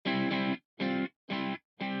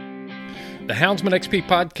The Houndsman XP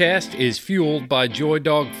podcast is fueled by Joy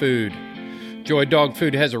Dog Food. Joy Dog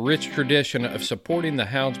Food has a rich tradition of supporting the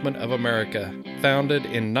Houndsman of America. Founded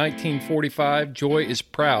in 1945, Joy is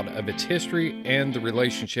proud of its history and the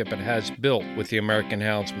relationship it has built with the American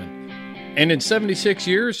Houndsman. And in 76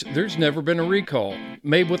 years, there's never been a recall.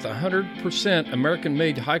 Made with 100%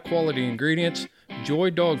 American-made high-quality ingredients, Joy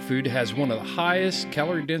Dog Food has one of the highest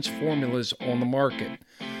calorie-dense formulas on the market.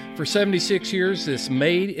 For 76 years, this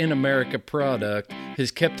made-in-America product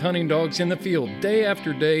has kept hunting dogs in the field day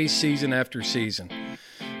after day, season after season.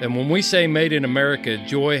 And when we say made in America,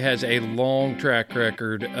 Joy has a long track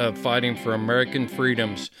record of fighting for American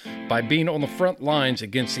freedoms by being on the front lines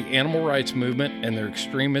against the animal rights movement and their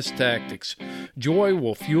extremist tactics. Joy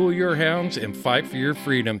will fuel your hounds and fight for your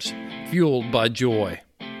freedoms. Fueled by Joy.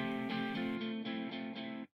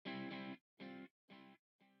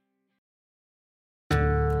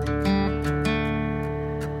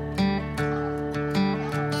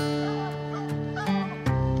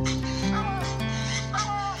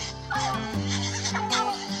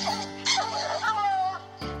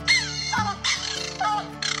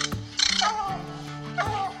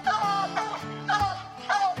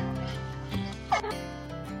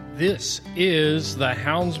 This is the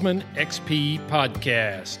Houndsman XP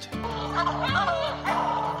podcast.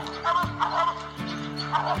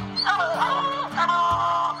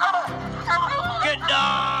 Good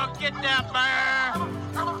dog, get that bear.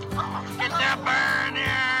 Get that bear in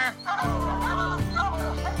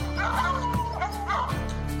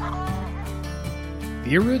The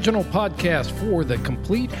here. original podcast for the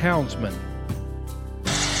complete Houndsman.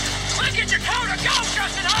 Look at your coat of go,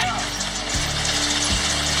 Justin Hike.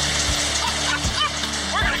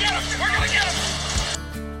 We're gonna get him.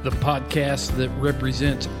 The podcast that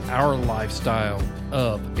represents our lifestyle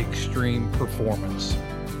of extreme performance.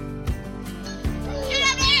 Get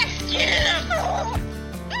him there. Get him.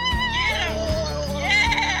 Get him.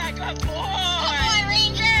 Yeah, good boy. Good boy,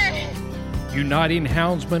 Ranger. Uniting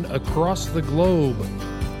houndsmen across the globe,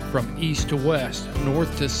 from east to west,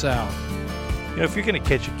 north to south. You know, if you're going to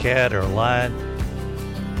catch a cat or a lion,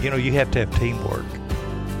 you know, you have to have teamwork.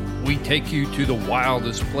 We take you to the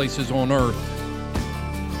wildest places on earth.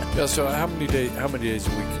 Yeah, so how many days a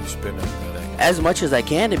week you spend in the As much as I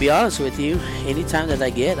can, to be honest with you. Anytime that I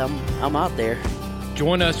get, I'm out there.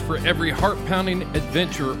 Join us for every heart-pounding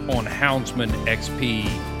adventure on Houndsman XP.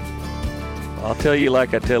 I'll tell you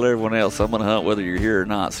like I tell everyone else, I'm going to hunt whether you're here or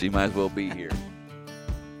not, so you might as well be here.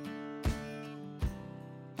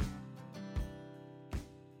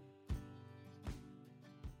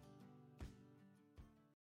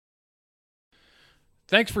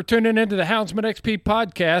 Thanks for tuning into the Houndsman XP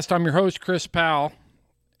podcast. I'm your host, Chris Powell,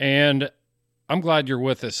 and I'm glad you're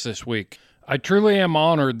with us this week. I truly am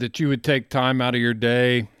honored that you would take time out of your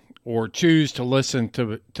day or choose to listen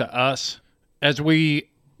to us as we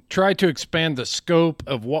try to expand the scope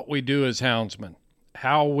of what we do as houndsmen,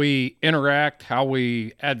 how we interact, how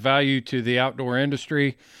we add value to the outdoor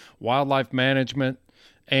industry, wildlife management,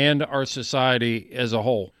 and our society as a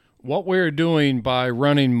whole. What we're doing by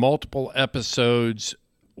running multiple episodes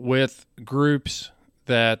with groups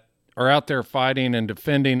that are out there fighting and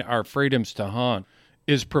defending our freedoms to hunt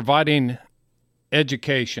is providing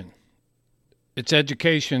education. It's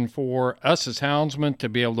education for us as houndsmen to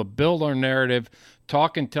be able to build our narrative,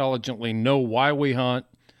 talk intelligently, know why we hunt,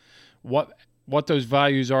 what those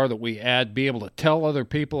values are that we add, be able to tell other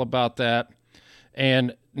people about that,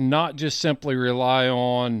 and not just simply rely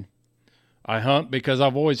on, I hunt because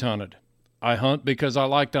I've always hunted. I hunt because I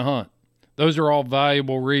like to hunt. Those are all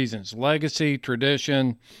valuable reasons. Legacy,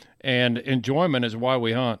 tradition, and enjoyment is why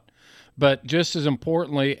we hunt. But just as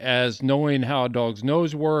importantly as knowing how a dog's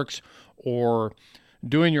nose works or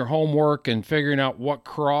doing your homework and figuring out what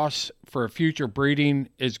cross for future breeding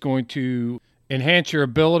is going to enhance your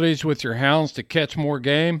abilities with your hounds to catch more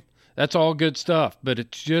game, that's all good stuff. But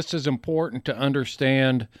it's just as important to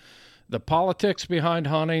understand the politics behind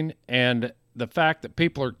hunting and the fact that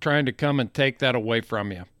people are trying to come and take that away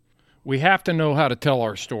from you. We have to know how to tell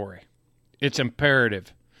our story. It's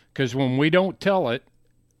imperative, because when we don't tell it,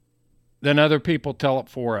 then other people tell it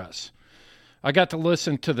for us. I got to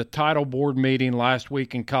listen to the title board meeting last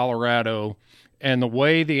week in Colorado, and the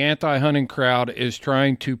way the anti-hunting crowd is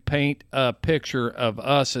trying to paint a picture of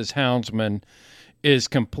us as houndsmen is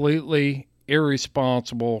completely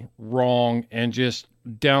irresponsible, wrong, and just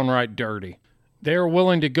downright dirty. They are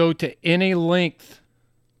willing to go to any length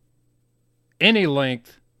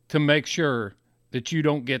to make sure that you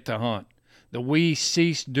don't get to hunt, that we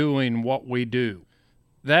cease doing what we do.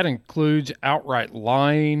 That includes outright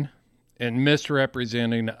lying and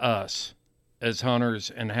misrepresenting us as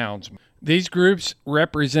hunters and houndsmen. These groups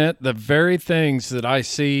represent the very things that I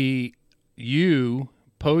see you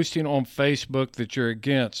posting on Facebook that you're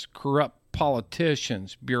against: corrupt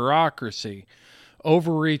politicians, bureaucracy,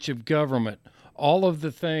 overreach of government. All of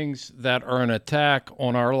the things that are an attack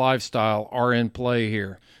on our lifestyle are in play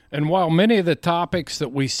here. And while many of the topics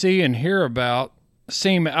that we see and hear about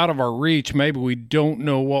seem out of our reach, maybe we don't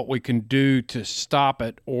know what we can do to stop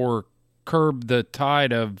it or curb the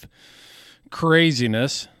tide of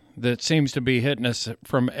craziness that seems to be hitting us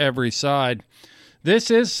from every side.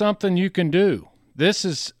 This is something you can do. This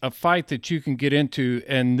is a fight that you can get into,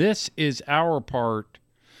 and this is our part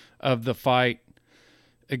of the fight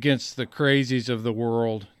against the crazies of the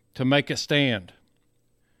world to make a stand.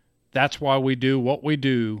 That's why we do what we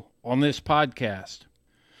do on this podcast.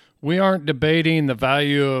 We aren't debating the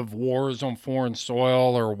value of wars on foreign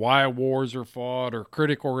soil or why wars are fought or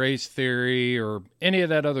critical race theory or any of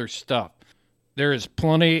that other stuff. There is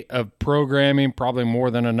plenty of programming, probably more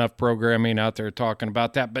than enough programming out there talking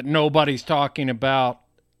about that, but nobody's talking about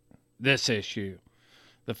this issue.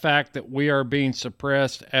 The fact that we are being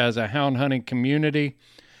suppressed as a hound hunting community,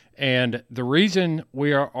 and the reason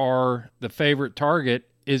we are the favorite target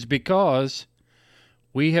is because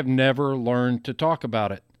we have never learned to talk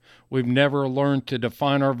about it. We've never learned to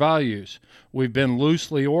define our values. We've been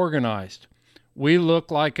loosely organized. We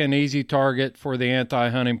look like an easy target for the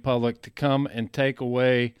anti-hunting public to come and take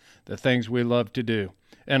away the things we love to do.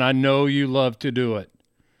 And I know you love to do it.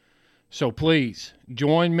 So please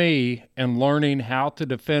join me in learning how to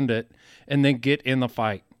defend it and then get in the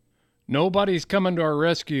fight. Nobody's coming to our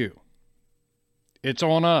rescue. It's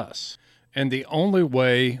on us. And the only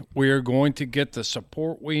way we are going to get the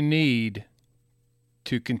support we need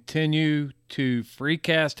to continue to free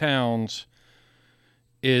cast hounds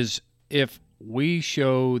is if we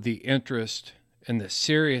show the interest and the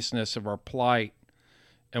seriousness of our plight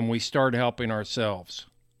and we start helping ourselves.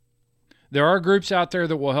 There are groups out there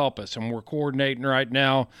that will help us, and we're coordinating right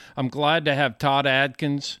now. I'm glad to have Todd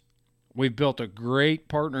Adkins. We've built a great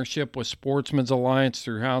partnership with Sportsman's Alliance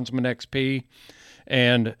through Houndsman XP,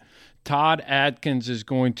 and Todd Adkins is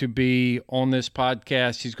going to be on this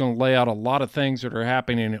podcast. He's going to lay out a lot of things that are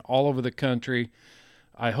happening all over the country.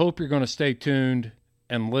 I hope you're going to stay tuned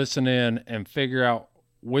and listen in and figure out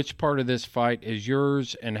which part of this fight is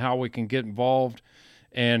yours and how we can get involved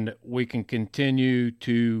and we can continue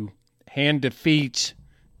to hand defeats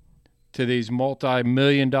to these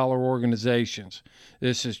multi-million-dollar organizations.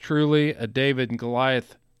 This is truly a David and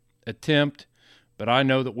Goliath attempt, but I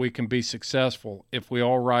know that we can be successful if we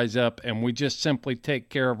all rise up and we just simply take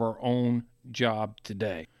care of our own job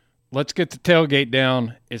today. Let's get the tailgate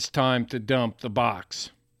down. It's time to dump the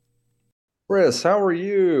box. Chris, how are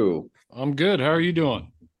you? I'm good. How are you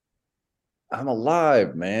doing? I'm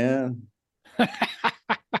alive, man.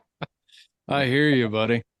 I hear you,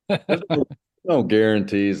 buddy. No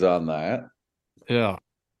guarantees on that. Yeah.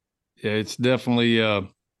 Yeah, it's definitely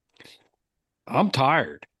I'm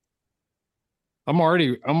tired. I'm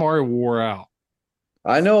already wore out.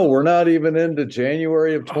 I know we're not even into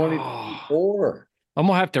January of 2024. I'm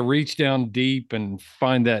gonna have to reach down deep and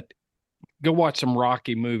find that. Go watch some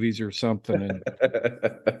Rocky movies or something and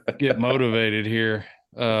get motivated here.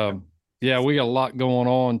 Yeah, we got a lot going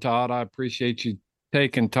on, Todd. I appreciate you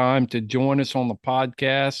taking time to join us on the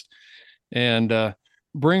podcast and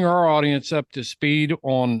bring our audience up to speed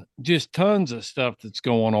on just tons of stuff that's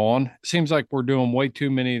going on. Seems like we're doing way too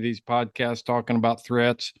many of these podcasts talking about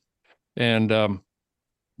threats, and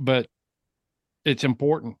but it's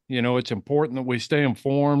important. You know, it's important that we stay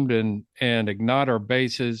informed and ignite our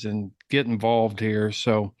bases and get involved here.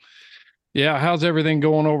 So, yeah, how's everything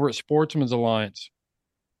going over at Sportsman's Alliance?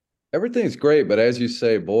 Everything's great, but as you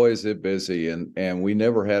say, boy, is it busy, and we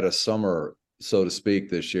never had a summer, so to speak,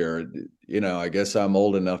 this year. You know, I guess I'm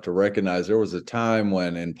old enough to recognize there was a time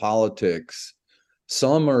when in politics,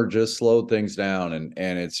 summer just slowed things down, and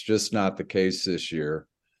it's just not the case this year.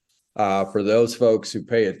 For those folks who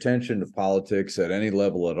pay attention to politics at any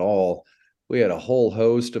level at all, we had a whole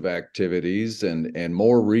host of activities, and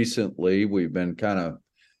more recently, we've been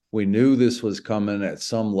we knew this was coming at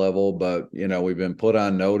some level, but, you know, we've been put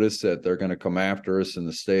on notice that they're going to come after us in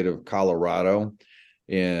the state of Colorado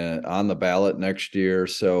on the ballot next year.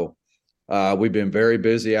 So we've been very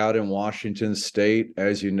busy out in Washington State.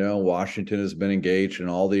 As you know, Washington has been engaged in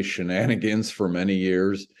all these shenanigans for many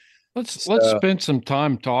years. Let's spend some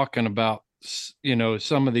time talking about, you know,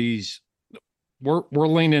 some of these. We're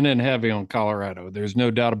leaning in heavy on Colorado. There's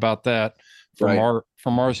no doubt about that from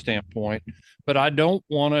our standpoint. But I don't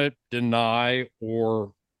want to deny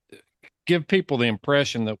or give people the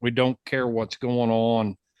impression that we don't care what's going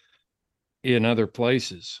on in other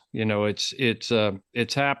places.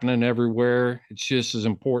 It's happening everywhere. It's just as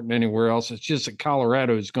important anywhere else. It's just that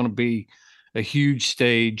Colorado is going to be a huge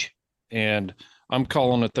stage, and I'm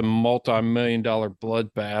calling it the multi-million-dollar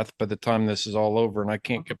bloodbath by the time this is all over. And I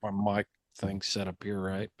can't get my mic thing set up here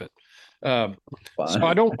right, but so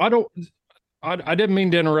I didn't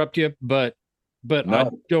mean to interrupt you, but No. I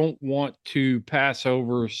don't want to pass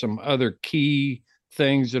over some other key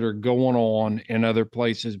things that are going on in other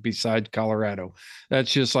places besides Colorado.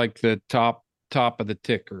 That's just like the top of the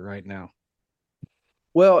ticker right now.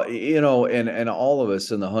 Well, and all of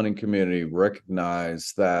us in the hunting community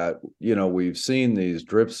recognize that, we've seen these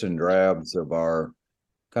drips and drabs of our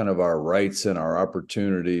rights and our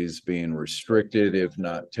opportunities being restricted, if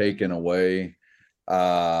not taken away.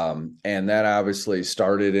 And that obviously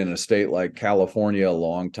started in a state like California a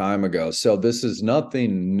long time ago. So this is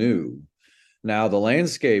nothing new. Now, the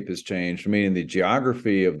landscape has changed, meaning the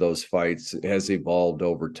geography of those fights has evolved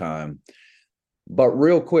over time. But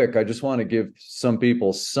real quick, I just want to give some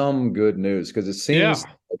people some good news, because it seems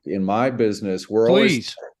like in my business, we're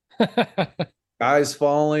always guys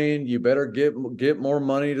falling. You better get more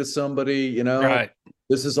money to somebody, Right.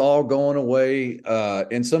 This is all going away.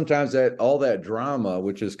 And sometimes all that drama,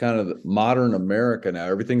 which is kind of modern America now,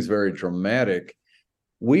 everything's very dramatic.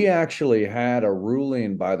 We actually had a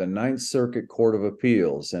ruling by the Ninth Circuit Court of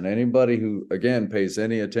Appeals, and anybody who, again, pays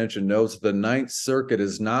any attention knows the Ninth Circuit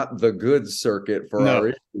is not the good circuit for our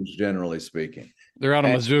issues, generally speaking. They're out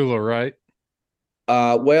of Missoula, right?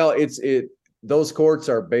 Well, those courts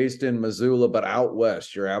are based in Missoula, but out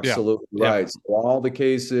west. You're absolutely right. So all the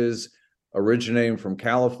cases originating from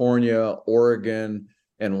California, Oregon,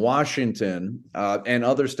 and Washington, and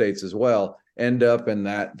other states as well, end up in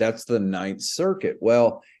that's the Ninth Circuit.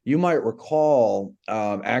 Well, you might recall,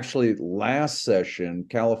 actually last session,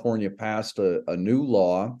 California passed a new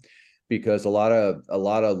law because a lot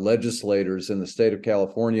of legislators in the state of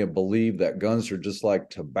California believe that guns are just like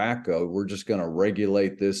tobacco. We're just going to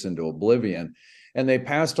regulate this into oblivion. And they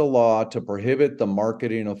passed a law to prohibit the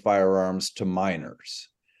marketing of firearms to minors.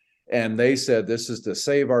 And they said this is to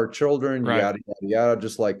save our children, yada, yada, yada,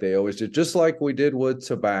 just like they always did, just like we did with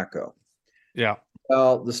tobacco. Yeah.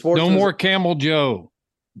 Well, the sports. No more Camel Joe.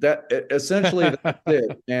 That essentially that's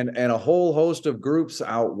it. And a whole host of groups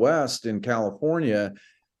out west in California.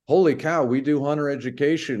 Holy cow, we do hunter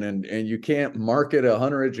education, and you can't market a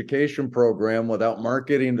hunter education program without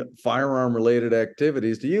marketing firearm related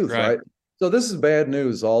activities to youth, right? So this is bad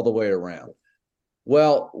news all the way around.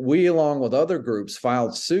 Well, we, along with other groups,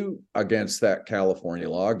 filed suit against that California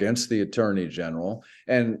law, against the Attorney General,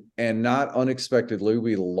 and not unexpectedly,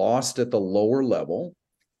 we lost at the lower level.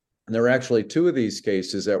 And there were actually two of these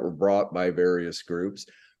cases that were brought by various groups.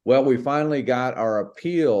 Well, we finally got our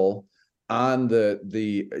appeal on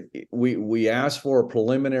we asked for a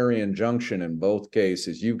preliminary injunction in both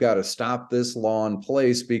cases. You've got to stop this law in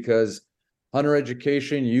place because hunter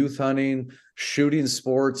education, youth hunting, shooting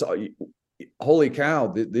sports, holy cow,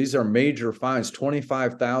 these are major fines,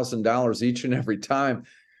 $25,000 each and every time.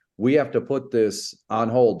 We have to put this on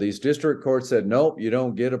hold. These district courts said, nope, you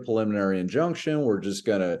don't get a preliminary injunction. We're just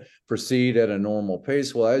going to proceed at a normal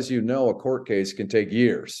pace. Well, as you know, a court case can take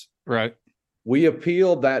years. Right. We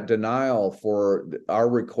appealed that denial for our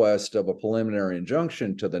request of a preliminary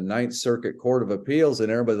injunction to the Ninth Circuit Court of Appeals,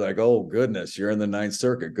 and everybody's like, oh, goodness, you're in the Ninth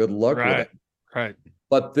Circuit. Good luck with it. Right.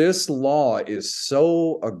 But this law is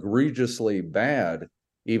so egregiously bad,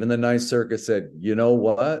 even the Ninth Circuit said, you know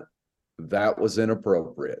what? That was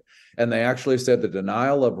inappropriate. And they actually said the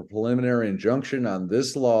denial of a preliminary injunction on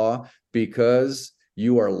this law, because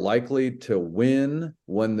you are likely to win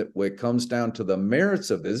when it comes down to the merits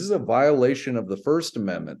of this. This is a violation of the First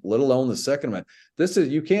Amendment, let alone the Second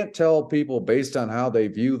Amendment. You can't tell people based on how they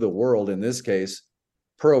view the world, in this case,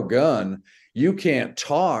 pro-gun, you can't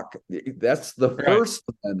talk. That's the First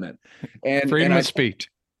Amendment. And freedom of speech.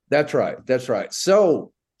 That's right. That's right.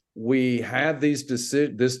 So we had this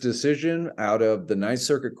decision out of the Ninth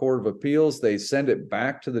Circuit Court of Appeals. They send it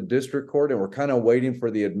back to the district court, and we're kind of waiting for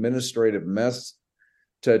the administrative mess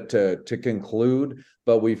to conclude.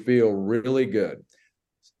 But we feel really good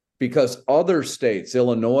because other states,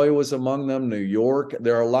 Illinois was among them, New York,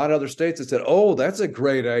 there are a lot of other states that said, oh, that's a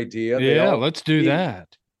great idea. Yeah, let's do that.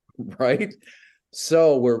 Right.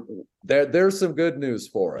 So there's some good news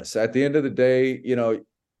for us. At the end of the day,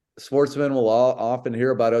 sportsmen will often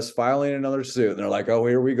hear about us filing another suit, and they're like, oh,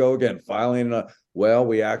 here we go again, filing well,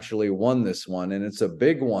 we actually won this one, and it's a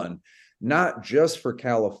big one, not just for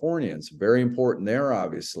Californians, very important there,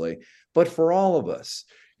 obviously, but for all of us.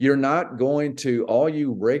 You're not going to, all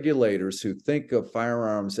you regulators who think of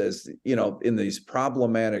firearms as, in these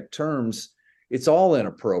problematic terms, it's all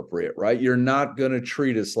inappropriate, right? You're not going to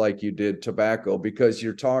treat us like you did tobacco, because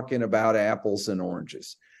you're talking about apples and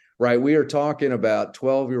oranges, right? We are talking about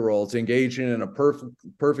 12-year-olds engaging in a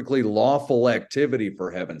perfectly lawful activity, for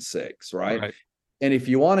heaven's sakes, right? And if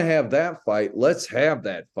you want to have that fight, let's have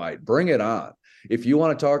that fight. Bring it on. If you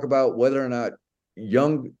want to talk about whether or not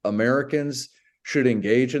young Americans should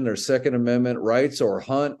engage in their Second Amendment rights or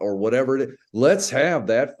hunt or whatever it is, let's have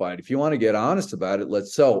that fight. If you want to get honest about it,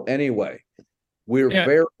 let's. So anyway,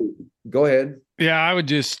 go ahead. Yeah, I would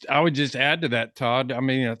just add to that, Todd. I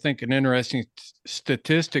mean, I think an interesting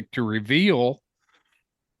statistic to reveal,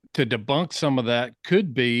 to debunk some of that,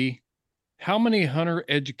 could be how many hunter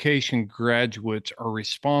education graduates are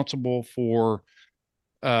responsible for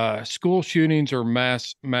school shootings or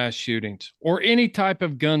mass shootings or any type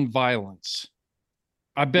of gun violence.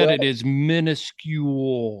 I bet it is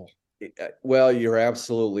minuscule. Well, you're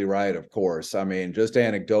absolutely right, of course. I mean, just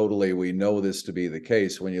anecdotally, we know this to be the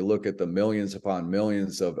case. When you look at the millions upon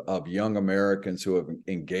millions of young Americans who have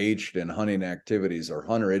engaged in hunting activities or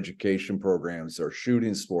hunter education programs or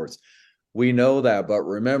shooting sports, we know that. But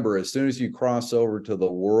remember, as soon as you cross over to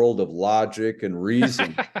the world of logic and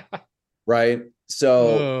reason, right?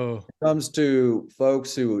 So it comes to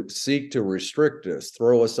folks who seek to restrict us,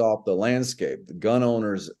 throw us off the landscape, the gun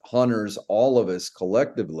owners, hunters, all of us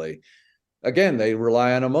collectively. Again, they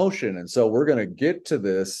rely on emotion. And so we're going to get to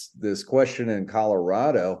this question in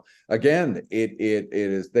Colorado. Again, it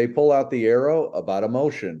is, they pull out the arrow about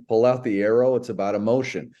emotion, pull out the arrow. It's about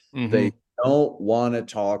emotion. They don't want to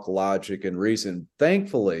talk logic and reason.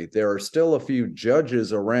 Thankfully, there are still a few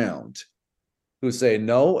judges around who say,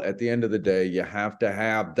 no, at the end of the day, you have to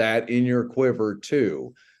have that in your quiver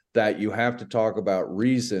too, that you have to talk about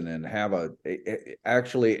reason and have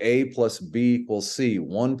actually A plus B equals C,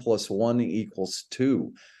 1 + 1 =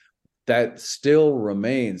 2. That still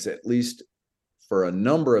remains, at least for a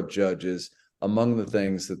number of judges, among the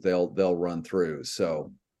things that they'll run through.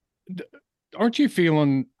 So aren't you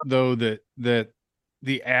feeling though that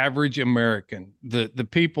the average American, the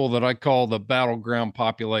people that I call the battleground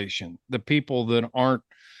population, the people that aren't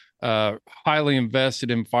highly invested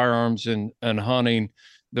in firearms and hunting,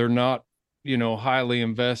 they're not, highly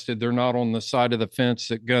invested. They're not on the side of the fence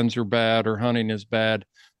that guns are bad or hunting is bad.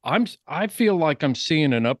 I feel like I'm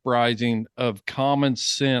seeing an uprising of common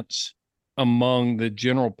sense among the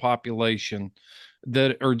general population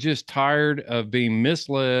that are just tired of being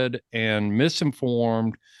misled and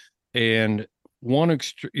misinformed and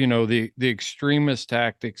the extremist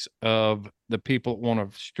tactics of the people that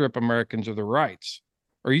want to strip Americans of their rights.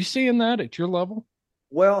 Are you seeing that at your level?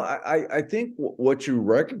 Well, I think what you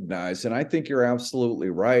recognize, and I think you're absolutely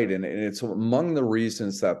right, and it's among the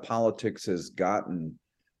reasons that politics has gotten,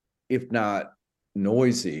 if not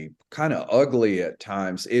noisy, kind of ugly at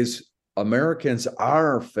times, is Americans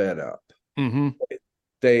are fed up.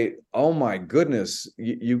 Oh my goodness,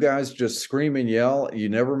 you guys just scream and yell. You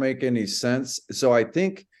never make any sense. So I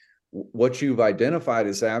think what you've identified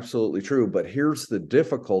is absolutely true. But here's the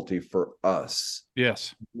difficulty for us.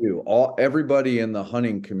 Yes. Everybody in the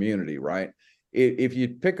hunting community, right? If you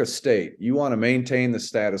pick a state, you want to maintain the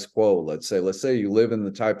status quo. Let's say you live in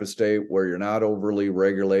the type of state where you're not overly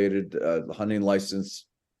regulated, hunting license.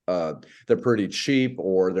 They're pretty cheap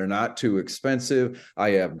or they're not too expensive.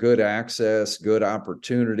 I have good access, good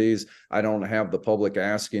opportunities. I don't have the public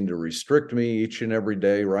asking to restrict me each and every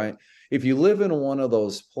day, right? If you live in one of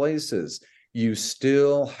those places, you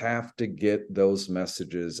still have to get those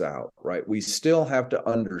messages out, right? We still have to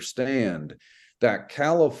understand that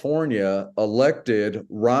California elected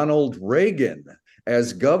Ronald Reagan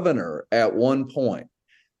as governor at one point.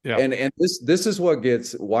 Yeah. And this is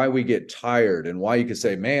why we get tired and why you can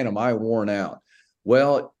say, man, am I worn out?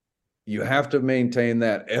 Well, you have to maintain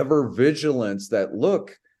that ever vigilance that,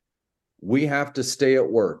 look, we have to stay at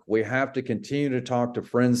work. We have to continue to talk to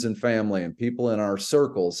friends and family and people in our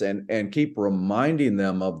circles and keep reminding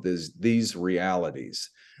them of these realities,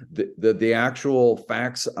 the actual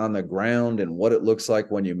facts on the ground and what it looks like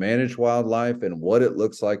when you manage wildlife and what it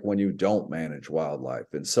looks like when you don't manage wildlife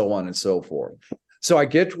and so on and so forth. So I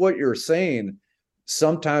get what you're saying.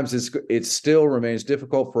 Sometimes it still remains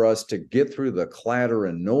difficult for us to get through the clatter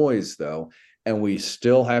and noise, though, and we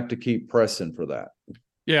still have to keep pressing for that.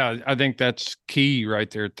 Yeah, I think that's key right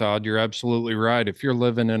there, Todd. You're absolutely right. If you're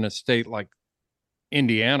living in a state like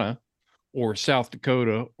Indiana or South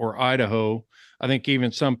Dakota or Idaho, I think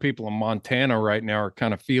even some people in Montana right now are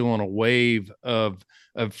kind of feeling a wave of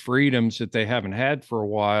freedoms that they haven't had for a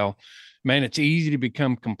while. man, it's easy to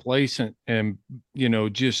become complacent and,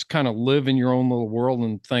 just kind of live in your own little world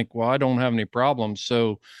and think, well, I don't have any problems,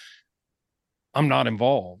 so I'm not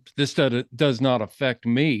involved. This does not affect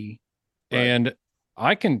me. Right. And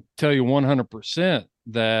I can tell you 100%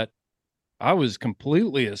 that I was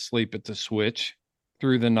completely asleep at the switch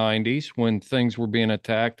through the 90s when things were being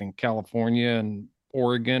attacked in California and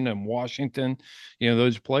Oregon and Washington,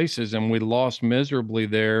 those places. And we lost miserably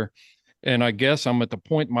there. And I guess I'm at the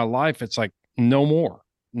point in my life, it's like, no more,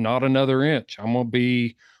 not another inch. I'm going to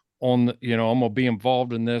be I'm going to be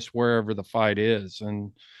involved in this wherever the fight is.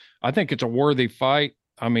 And I think it's a worthy fight.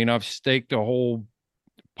 I mean, I've staked a whole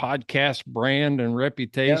podcast brand and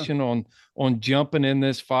reputation on jumping in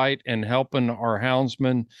this fight and helping our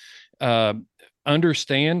houndsmen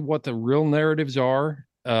understand what the real narratives are.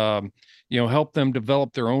 Help them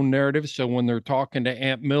develop their own narratives. So when they're talking to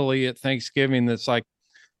Aunt Millie at Thanksgiving, that's like,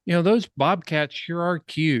 those bobcats sure are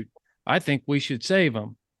cute. I think we should save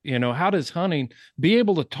them. How does hunting be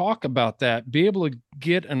able to talk about that, be able to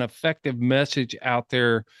get an effective message out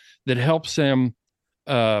there that helps them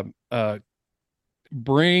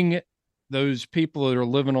bring those people that are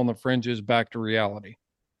living on the fringes back to reality?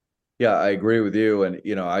 Yeah, I agree with you. And,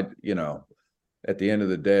 at the end of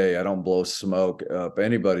the day, I don't blow smoke up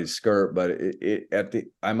anybody's skirt, but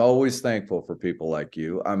I'm always thankful for people like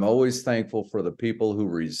you. I'm always thankful for the people who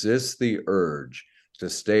resist the urge to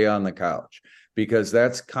stay on the couch, because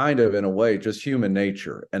that's kind of, in a way, just human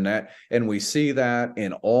nature. And we see that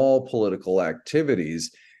in all political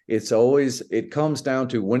activities. It comes down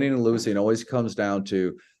to winning and losing. Always comes down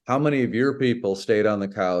to how many of your people stayed on the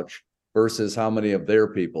couch versus how many of their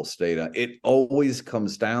people stayed on. It always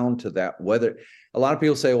comes down to that. Whether a lot of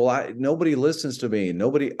people say, well, nobody listens to me.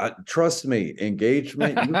 Trust me,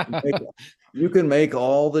 engagement, you can make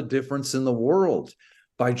all the difference in the world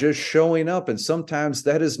by just showing up. And sometimes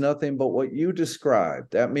that is nothing but what you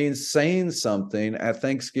described. That means saying something at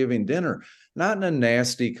Thanksgiving dinner, not in a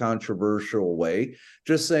nasty, controversial way.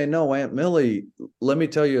 Just saying, no, Aunt Millie, let me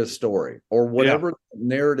tell you a story, or whatever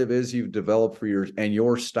narrative is you've developed for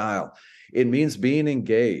your style. It means being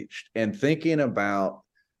engaged and thinking about,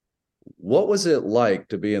 what was it like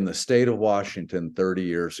to be in the state of Washington 30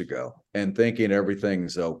 years ago and thinking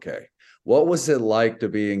everything's okay? What was it like to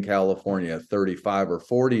be in California 35 or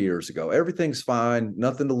 40 years ago? Everything's fine,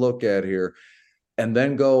 nothing to look at here. And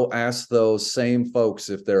then go ask those same folks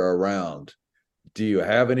if they're around, do you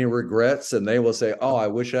have any regrets? And they will say, oh, I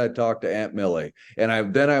wish I'd talked to Aunt Millie.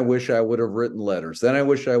 And then I wish I would have written letters. Then I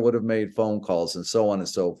wish I would have made phone calls, and so on and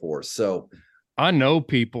so forth. So I know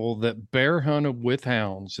people that bear hunted with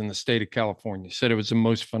hounds in the state of California, said it was the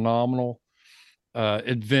most phenomenal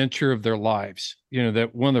adventure of their lives, that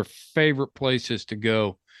one of their favorite places to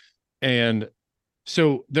go. And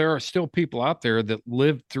so there are still people out there that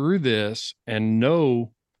lived through this and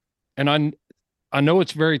know, and I know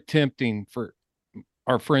it's very tempting for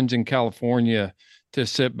our friends in California to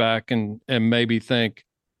sit back and maybe think,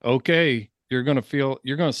 okay, you're going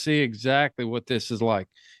to see exactly what this is like.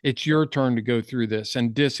 It's your turn to go through this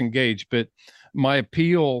and disengage. But my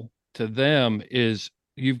appeal to them is,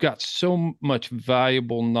 you've got so much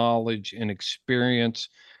valuable knowledge and experience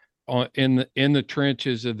in the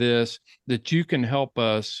trenches of this, that you can help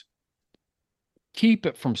us keep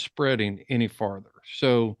it from spreading any farther.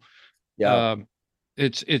 So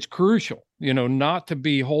it's crucial, not to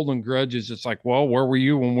be holding grudges. It's like, well, where were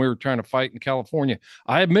you when we were trying to fight in California?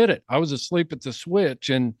 I admit it. I was asleep at the switch,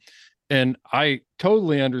 and I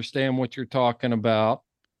totally understand what you're talking about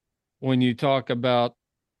when you talk about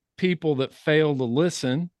people that fail to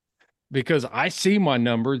listen, because I see my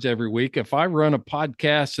numbers every week. If I run a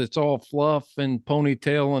podcast that's all fluff and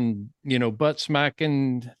ponytail and, butt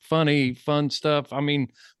smacking, fun stuff, I mean,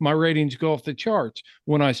 my ratings go off the charts.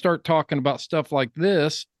 When I start talking about stuff like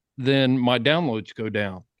this, then my downloads go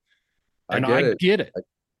down. And I get it.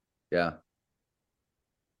 Yeah.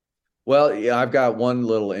 Well, yeah, I've got one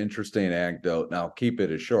little interesting anecdote, and I'll keep it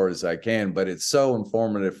as short as I can, but it's so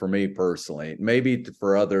informative for me personally. Maybe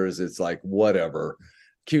for others, it's like, whatever,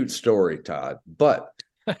 cute story, Todd. But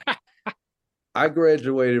I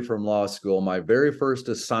graduated from law school. My very first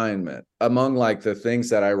assignment, among like the things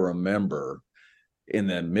that I remember in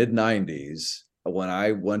the mid-90s, when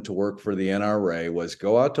I went to work for the NRA, was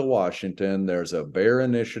go out to Washington. There's a bear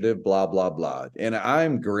initiative, blah, blah, blah. And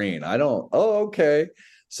I'm green. Okay.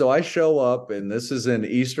 So I show up, and this is in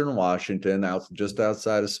Eastern Washington, just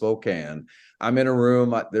outside of Spokane. I'm in a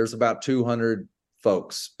room. There's about 200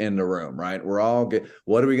 folks in the room, right? We're all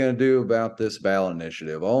what are we going to do about this ballot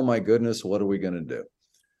initiative? Oh my goodness, what are we going to do?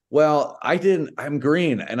 Well, I'm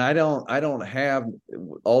green, and I don't have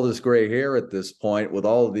all this gray hair at this point with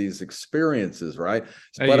all of these experiences, right?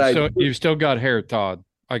 Hey, But you've still got hair, Todd.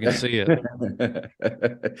 I can see it.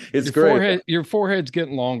 it's Your great. your forehead's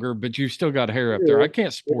getting longer, but you've still got hair up It there. I is.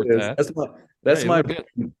 can't support It is. that. That's Hey, my look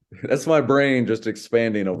good. that's my brain just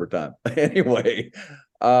expanding over time. Anyway,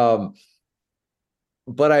 um,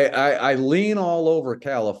 but I lean all over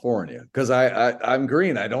California because I'm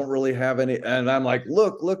green. I don't really have any, and I'm like,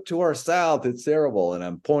 look to our south, it's terrible. And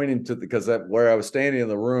I'm pointing to because that where I was standing in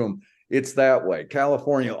the room, it's that way.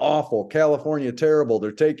 California awful, California terrible.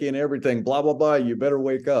 They're taking everything, blah blah blah. You better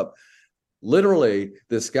wake up. Literally,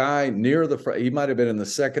 this guy near the front, he might have been in the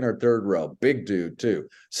second or third row, big dude too,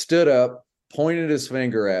 stood up, pointed his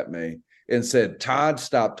finger at me, and said, Todd,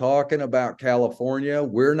 stop talking about California.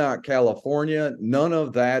 We're not California. None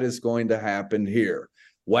of that is going to happen here.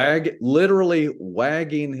 Literally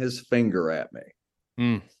wagging his finger at me.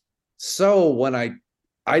 Mm. So when I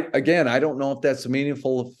don't know if that's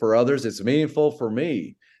meaningful for others. It's meaningful for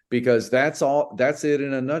me because that's it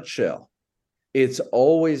in a nutshell. It's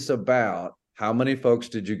always about how many folks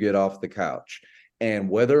did you get off the couch and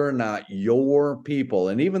whether or not your people,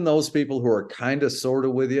 and even those people who are kind of sort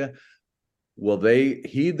of with you, will they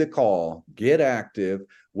heed the call, get active,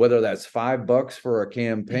 whether that's $5 for a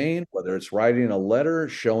campaign, whether it's writing a letter,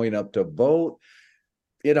 showing up to vote,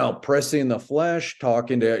 pressing the flesh,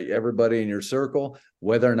 talking to everybody in your circle,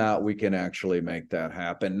 whether or not we can actually make that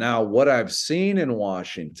happen. Now, what I've seen in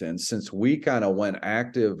Washington, since we kind of went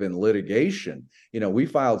active in litigation, we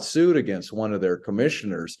filed suit against one of their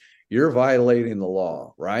commissioners. You're violating the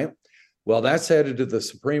law, right? Well, that's headed to the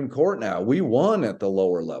Supreme Court now. We won at the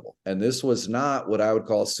lower level. And this was not what I would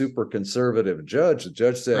call super conservative judge. The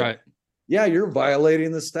judge said, Right. Yeah, you're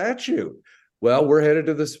violating the statute. Well, we're headed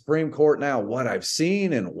to the Supreme Court now. What I've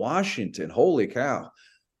seen in Washington, holy cow.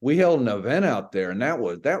 We held an event out there, and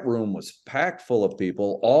that room was packed full of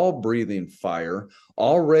people, all breathing fire,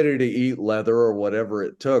 all ready to eat leather or whatever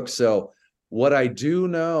it took. So what I do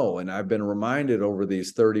know, and I've been reminded over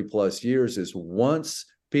these 30 plus years, is once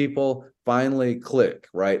people finally click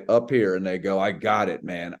right up here and they go, I got it,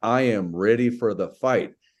 man. I am ready for the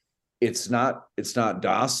fight. It's not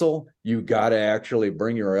docile. You got to actually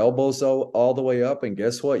bring your elbows all the way up. And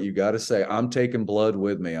guess what? You got to say, I'm taking blood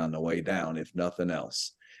with me on the way down, if nothing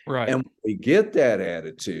else. Right. And when we get that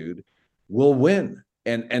attitude, we'll win.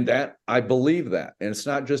 And that I believe that. And it's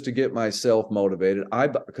not just to get myself motivated.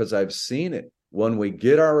 Because I've seen it. When we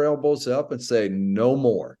get our elbows up and say, no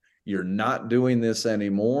more, you're not doing this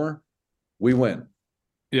anymore, we win.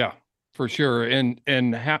 Yeah, for sure. And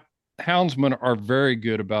Houndsmen are very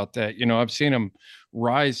good about that. I've seen them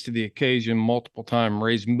rise to the occasion multiple times,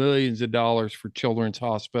 raise millions of dollars for children's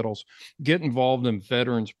hospitals, get involved in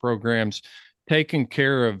veterans programs, taking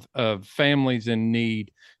care of families in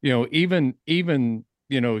need, even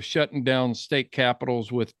shutting down state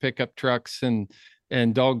capitals with pickup trucks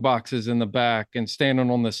and dog boxes in the back and standing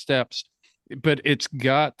on the steps. But it's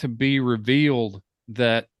got to be revealed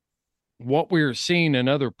that what we're seeing in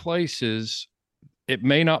other places, it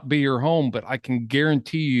may not be your home, but I can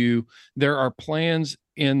guarantee you there are plans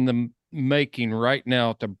in the making right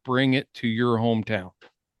now to bring it to your hometown.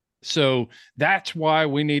 So that's why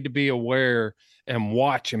we need to be aware and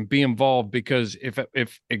watch and be involved, because if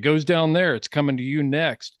it goes down there, it's coming to you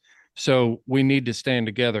next. So we need to stand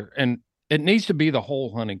together, and it needs to be the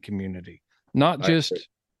whole hunting community, not just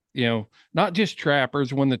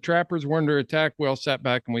trappers. When the trappers were under attack, we all sat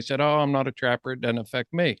back and we said, oh, I'm not a trapper, it doesn't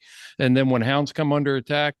affect me. And then when hounds come under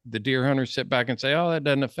attack, the deer hunters sit back and say, oh, that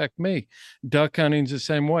doesn't affect me. Duck hunting's the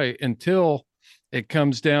same way, until it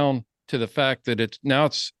comes down to the fact that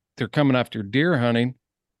they're coming after deer hunting.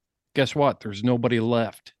 Guess what? There's nobody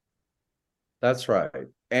left. That's right.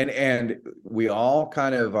 And we all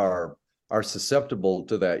kind of are susceptible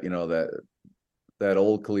to that, that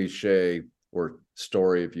old cliche or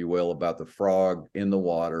story, if you will, about the frog in the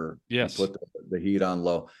water. Yes. Put the heat on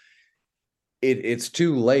low. It's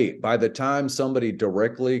too late. By the time somebody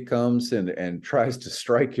directly comes and tries to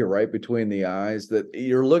strike you right between the eyes, that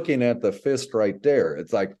you're looking at the fist right there.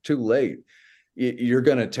 It's like too late. You're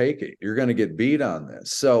going to take it. You're going to get beat on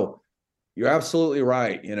this. So you're absolutely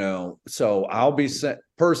right. So I'll be sent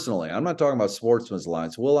personally. I'm not talking about Sportsman's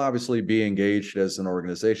Alliance. We'll obviously be engaged as an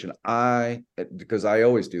organization. Because I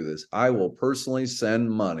always do this, I will personally send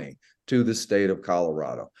money to the state of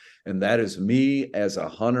Colorado. And that is me as a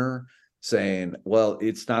hunter saying, well,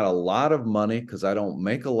 it's not a lot of money because I don't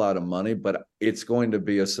make a lot of money, but it's going to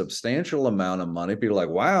be a substantial amount of money. People are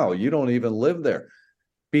like, wow, you don't even live there.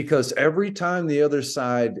 Because every time the other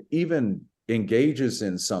side, even engages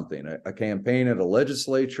in something, a campaign at a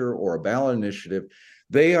legislature or a ballot initiative,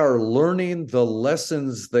 they are learning the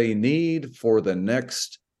lessons they need for the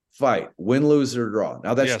next fight, win, lose, or draw.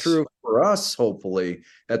 Now, that's true for us, hopefully,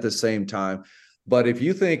 at the same time. But if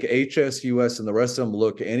you think HSUS and the rest of them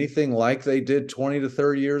look anything like they did 20 to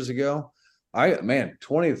 30 years ago, 20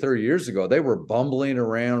 to 30 years ago, they were bumbling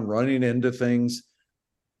around, running into things.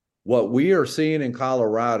 What we are seeing in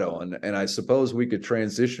Colorado, and I suppose we could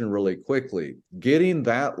transition really quickly, getting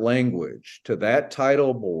that language to that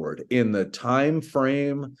title board in the time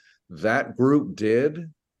frame that group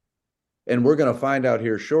did, and we're going to find out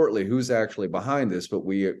here shortly who's actually behind this, but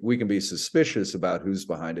we can be suspicious about who's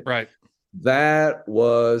behind it. Right. That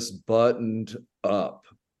was buttoned up.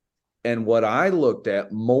 And what I looked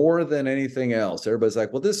at more than anything else, everybody's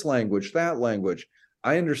like, well, this language, that language.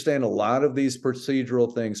 I understand a lot of these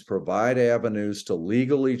procedural things provide avenues to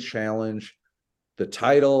legally challenge the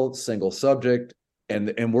title, single subject,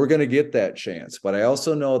 and we're going to get that chance. But I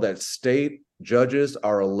also know that state judges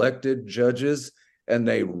are elected judges, and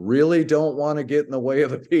they really don't want to get in the way of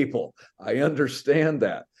the people. I understand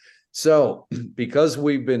that. So because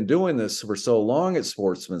we've been doing this for so long at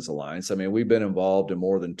Sportsman's Alliance, I mean, we've been involved in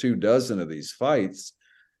more than 24 of these fights.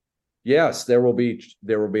 Yes, there will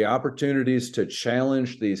be opportunities to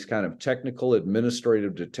challenge these kind of technical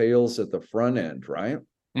administrative details at the front end, right?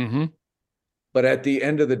 Mm-hmm. But at the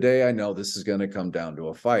end of the day, I know this is going to come down to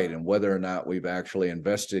a fight, and whether or not we've actually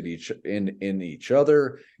invested in each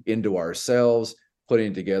other, into ourselves,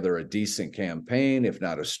 putting together a decent campaign, if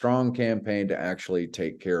not a strong campaign, to actually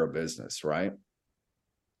take care of business, right?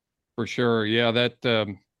 For sure. Yeah,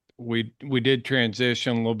 that we did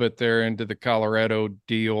transition a little bit there into the Colorado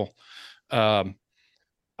deal. I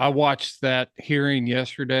watched that hearing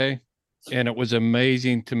yesterday, and it was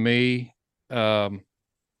amazing to me.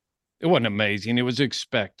 It wasn't amazing. It was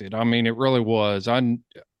expected. I mean, it really was. I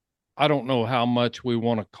don't know how much we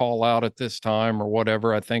want to call out at this time or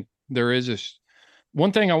whatever. I think there is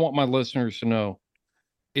one thing I want my listeners to know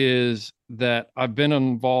is that I've been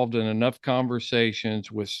involved in enough conversations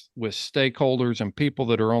with stakeholders and people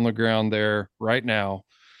that are on the ground there right now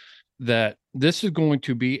that this is going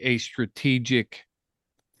to be a strategic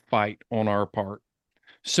fight on our part.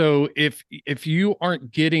 So if you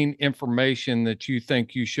aren't getting information that you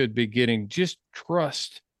think you should be getting, just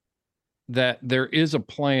trust that there is a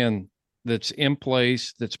plan that's in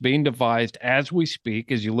place, that's being devised as we speak,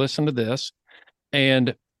 as you listen to this,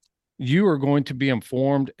 and you are going to be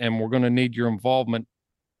informed, and we're going to need your involvement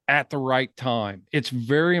at the right time. It's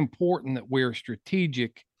very important that we're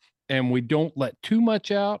strategic and we don't let too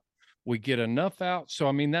much out. We get enough out. So,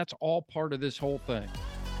 I mean, that's all part of this whole thing.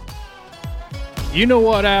 You know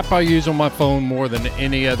what app I use on my phone more than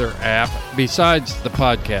any other app besides the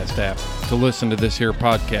podcast app to listen to this here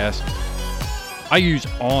podcast? I use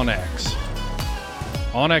onX.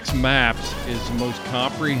 onX Maps is the most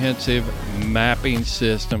comprehensive mapping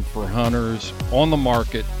system for hunters on the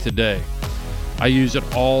market today. I use it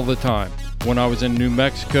all the time. When I was in New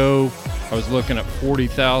Mexico, I was looking at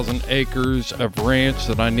 40,000 acres of ranch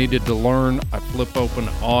that I needed to learn. I flip open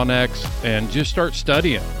onX and just start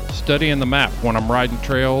studying the map. When I'm riding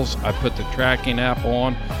trails, I put the tracking app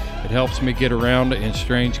on. It helps me get around in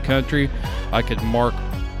strange country. I could mark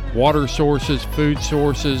water sources, food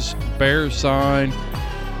sources, bear sign,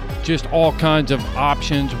 just all kinds of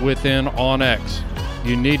options within onX.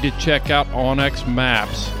 You need to check out onX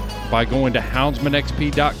Maps by going to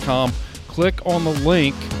houndsmanxp.com. Click on the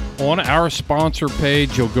link on our sponsor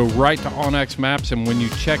page. You'll go right to onX Maps, and when you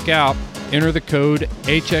check out, enter the code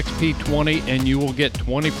HXP20 and you will get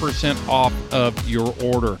 20% off of your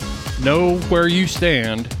order. Know where you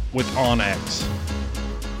stand with onX.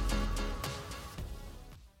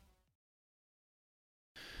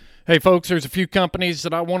 Hey folks, there's a few companies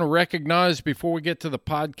that I want to recognize before we get to the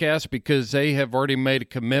podcast because they have already made a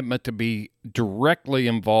commitment to be directly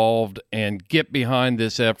involved and get behind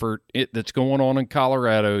this effort that's going on in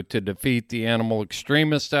Colorado to defeat the animal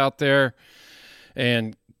extremists out there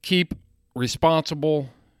and keep responsible,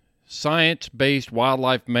 science-based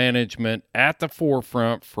wildlife management at the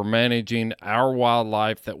forefront for managing our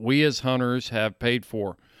wildlife that we as hunters have paid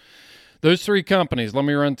for. Those three companies, let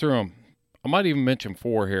me run through them. I might even mention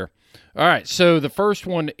four here. All right, so the first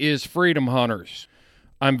one is Freedom Hunters.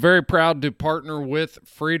 I'm very proud to partner with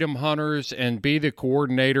Freedom Hunters and be the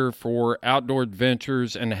coordinator for outdoor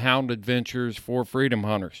adventures and hound adventures for Freedom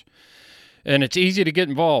Hunters. And it's easy to get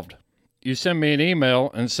involved. You send me an email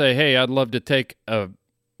and say, hey, I'd love to take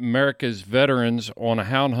America's veterans on a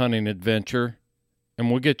hound hunting adventure, and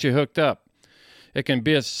we'll get you hooked up. It can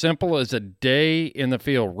be as simple as a day in the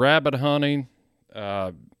field, rabbit hunting,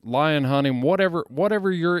 lion hunting,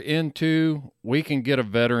 whatever you're into, we can get a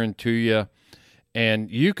veteran to you, and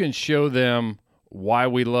you can show them why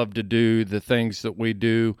we love to do the things that we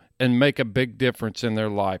do and make a big difference in their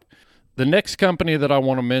life. The next company that I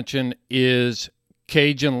want to mention is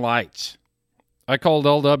Cajun Lights. I called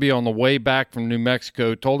LW on the way back from New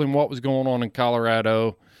Mexico, told him what was going on in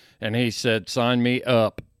Colorado, and he said, sign me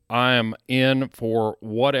up. I am in for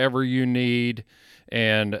whatever you need,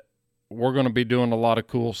 and we're going to be doing a lot of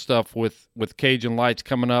cool stuff with Cajun Lights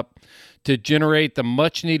coming up to generate the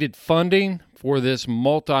much-needed funding for this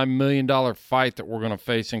multi-million-dollar fight that we're going to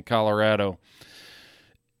face in Colorado.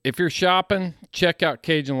 If you're shopping, check out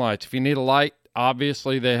Cajun Lights. If you need a light,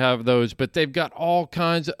 obviously they have those, but they've got all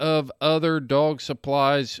kinds of other dog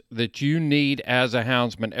supplies that you need as a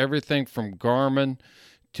houndsman. Everything from Garmin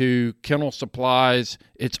to kennel supplies.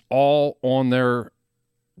 It's all on their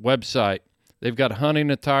website. They've got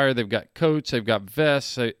hunting attire, they've got coats, they've got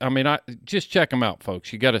vests. Just check them out,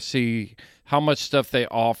 folks. You got to see how much stuff they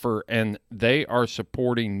offer, and they are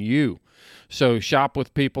supporting you. So shop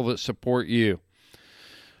with people that support you.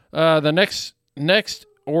 The next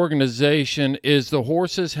organization is the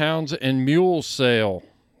Horses, Hounds, and Mules Sale.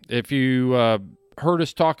 If you heard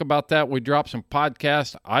us talk about that, we dropped some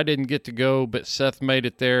podcasts. I didn't get to go, but Seth made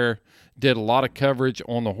it there, did a lot of coverage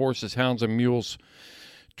on the Horses, Hounds, and Mules.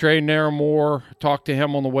 Trey Naramore, talked to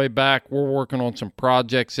him on the way back. We're working on some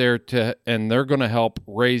projects there, and they're going to help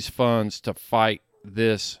raise funds to fight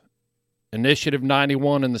this Initiative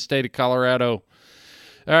 91 in the state of Colorado.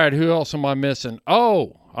 All right, who else am I missing?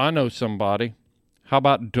 Oh, I know somebody. How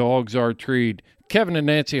about Dogs Are Treed? Kevin and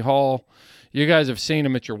Nancy Hall. You guys have seen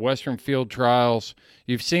them at your Western Field Trials.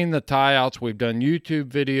 You've seen the tie-outs. We've done YouTube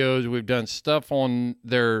videos. We've done stuff on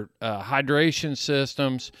their hydration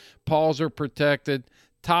systems. Paws are protected.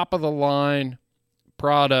 Top-of-the-line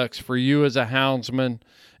products for you as a houndsman,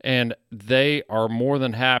 and they are more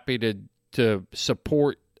than happy to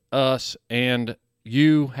support us and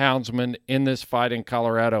you, houndsmen, in this fight in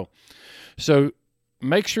Colorado. So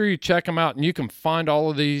make sure you check them out, and you can find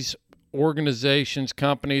all of these organizations,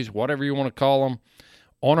 companies, whatever you want to call them,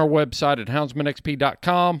 on our website at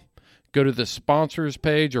houndsmanxp.com. Go to the sponsors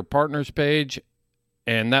page or partners page,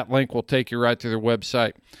 and that link will take you right to their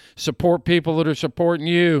website. Support people that are supporting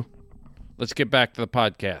you. Let's get back to the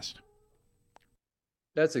podcast.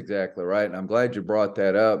 That's exactly right. And I'm glad you brought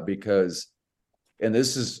that up because, and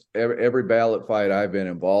this is every ballot fight I've been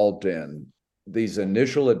involved in, these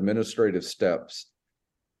initial administrative steps.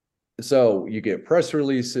 So you get press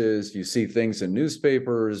releases, you see things in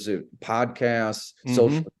newspapers, podcasts,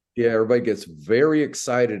 social media, everybody gets very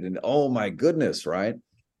excited and, oh my goodness, right?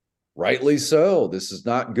 Rightly so. This is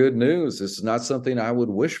not good news. This is not something I would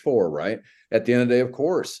wish for, right? At the end of the day, of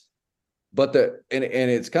course. But and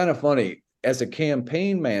it's kind of funny. As a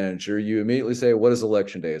campaign manager, you immediately say, what is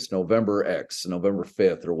election day? It's November X, November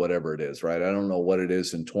 5th, or whatever it is, right? I don't know what it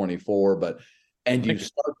is in 24, but you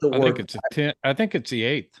start to work. I think it's the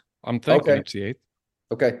 8th. I'm thinking it's the 8th.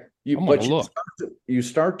 Okay. You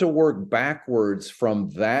start to work backwards from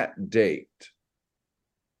that date.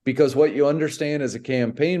 Because what you understand as a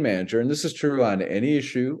campaign manager, and this is true on any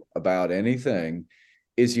issue about anything,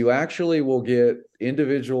 is you actually will get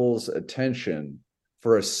individuals' attention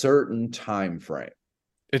for a certain time frame.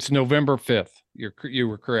 It's November 5th. You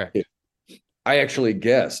were correct. I actually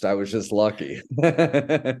guessed. I was just lucky.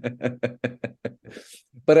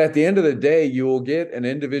 But at the end of the day, you will get an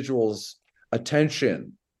individual's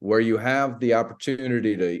attention where you have the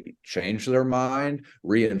opportunity to change their mind,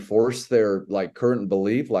 reinforce their current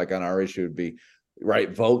belief, like on our issue would be, right,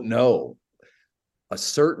 vote no. A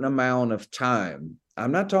certain amount of time.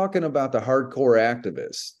 I'm not talking about the hardcore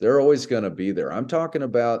activists. They're always going to be there. I'm talking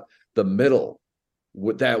about the middle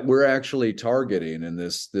that we're actually targeting in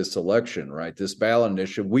this election, right? This ballot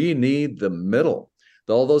initiative. We need the middle.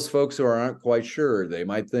 All those folks who aren't quite sure, they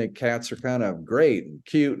might think cats are kind of great and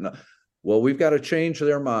cute. Well, we've got to change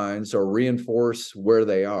their minds or reinforce where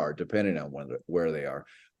they are, depending on where they are.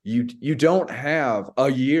 You don't have a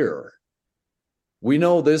year. We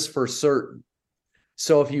know this for certain.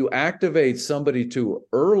 So if you activate somebody too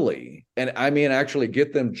early, and I mean actually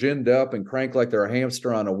get them ginned up and crank like they're a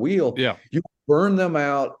hamster on a wheel, you burn them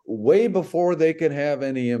out way before they can have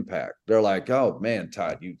any impact. They're like, oh man,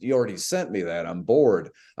 Todd, you already sent me that. I'm bored.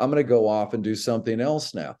 I'm going to go off and do something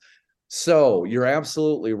else now. So you're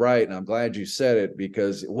absolutely right. And I'm glad you said it,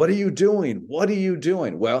 because what are you doing? What are you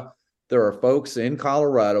doing? Well, there are folks in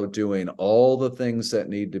Colorado doing all the things that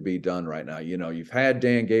need to be done right now. You know, you've had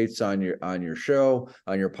Dan Gates on your show,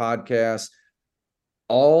 on your podcast.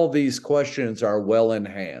 all these questions are well in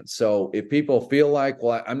hand. So if people feel like,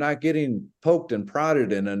 well, I'm not getting poked and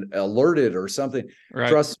prodded and alerted or something, Right.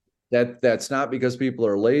 trust that's not because people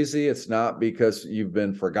are lazy. It's not because you've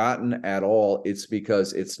been forgotten at all. It's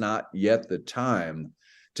because it's not yet the time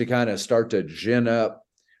to kind of start to gin up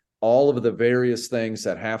all of the various things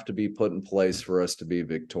that have to be put in place for us to be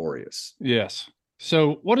victorious. Yes.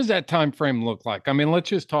 So what does that time frame look like? I mean, let's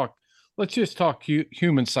just talk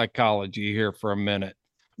human psychology here for a minute.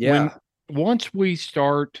 Yeah. Once we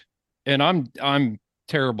start, and I'm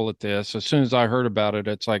terrible at this. As soon as I heard about it,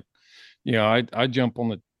 it's like, I jump on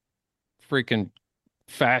the freaking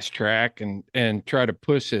fast track and try to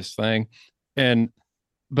push this thing. And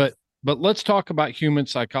but let's talk about human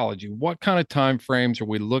psychology. What kind of time frames are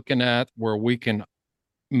we looking at where we can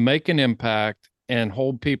make an impact and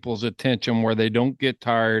hold people's attention where they don't get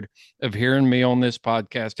tired of hearing me on this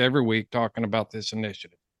podcast every week talking about this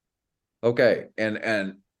initiative? Okay.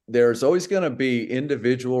 And there's always going to be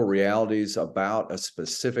individual realities about a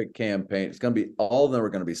specific campaign. It's going to be, all of them are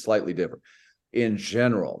going to be slightly different. In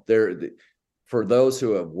general, for those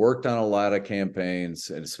who have worked on a lot of campaigns,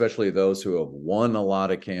 and especially those who have won a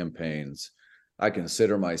lot of campaigns, I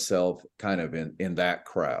consider myself kind of in that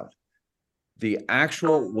crowd.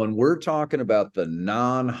 When we're talking about the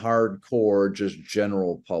non-hardcore, just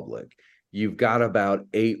general public, you've got about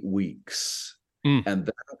 8 weeks. And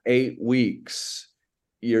that 8 weeks,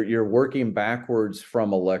 you're working backwards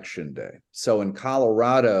from election day. So in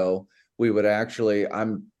Colorado, we would actually, I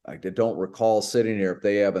don't recall sitting here if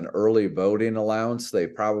they have an early voting allowance. They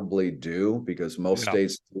probably do, because most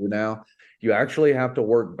states do now. You actually have to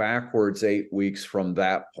work backwards 8 weeks from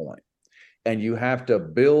that point. And you have to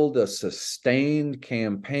build a sustained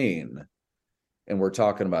campaign. And we're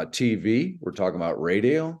talking about TV, we're talking about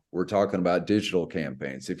radio, we're talking about digital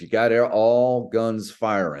campaigns. If you got all guns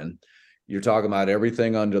firing, you're talking about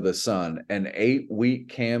everything under the sun. An 8-week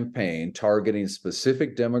campaign targeting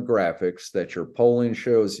specific demographics that your polling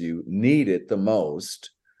shows you need it the most.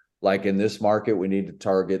 Like in this market, we need to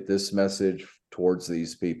target this message towards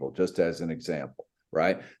these people, just as an example.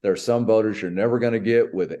 Right? There are some voters you're never going to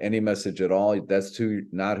get with any message at all. That's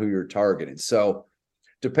not who you're targeting. So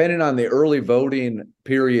depending on the early voting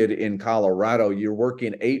period in Colorado, you're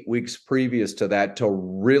working 8 weeks previous to that to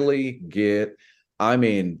really get,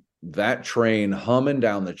 that train humming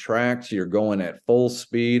down the tracks. You're going at full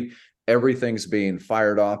speed. Everything's being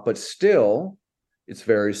fired off, but still it's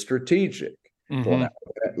very strategic. Well, now,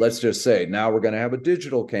 let's just say now we're going to have a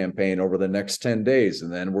digital campaign over the next 10 days,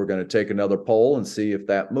 and then we're going to take another poll and see if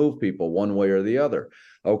that moved people one way or the other.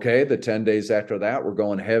 Okay, the 10 days after that, we're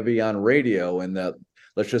going heavy on radio in the,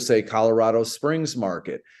 let's just say, Colorado Springs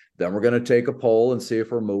market. Then we're going to take a poll and see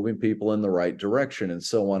if we're moving people in the right direction, and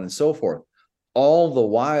so on and so forth. All the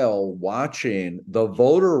while watching the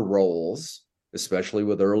voter rolls, especially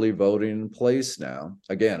with early voting in place now.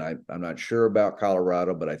 Again, I'm not sure about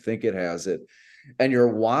Colorado, but I think it has it. And you're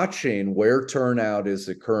watching where turnout is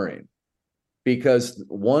occurring. Because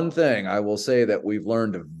one thing I will say that we've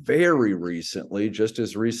learned very recently, just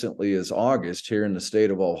as recently as August here in the state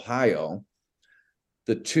of Ohio,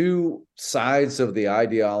 the two sides of the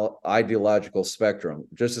ideological spectrum,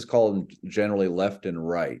 just as called them generally left and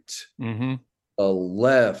right, the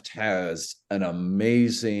left has an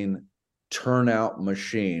amazing turnout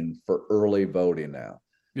machine for early voting now.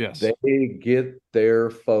 Yes. They get their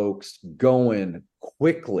folks going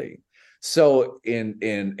quickly. So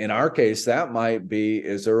in our case, that might be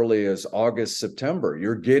as early as August, September.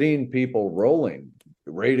 You're getting people rolling,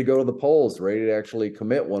 ready to go to the polls, ready to actually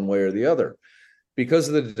commit one way or the other. Because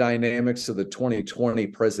of the dynamics of the 2020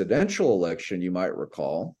 presidential election, you might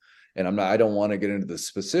recall, and I don't want to get into the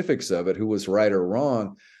specifics of it, who was right or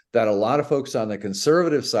wrong, that a lot of folks on the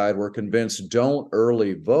conservative side were convinced don't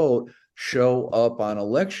early vote, show up on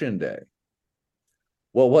election day.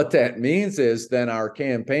 Well, what that means is then our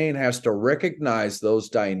campaign has to recognize those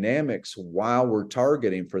dynamics while we're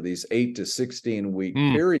targeting for these 8 to 16 week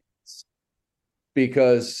periods,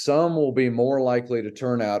 because some will be more likely to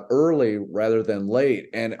turn out early rather than late.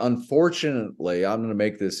 And unfortunately, I'm going to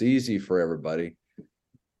make this easy for everybody.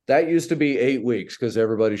 That used to be 8 weeks because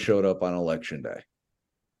everybody showed up on election day,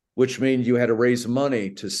 which means you had to raise money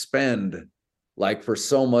to spend like for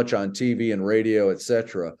so much on TV and radio,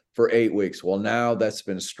 etc., for 8 weeks. Well, now that's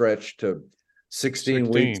been stretched to 16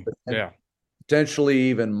 weeks, potentially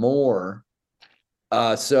even more.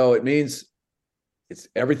 So it means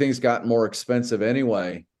everything's gotten more expensive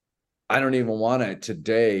anyway. I don't even want to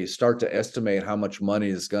today start to estimate how much money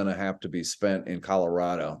is going to have to be spent in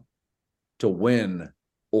Colorado to win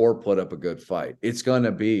or put up a good fight. It's going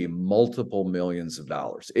to be multiple millions of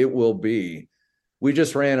dollars. It will be We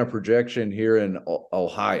just ran a projection here in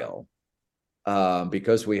Ohio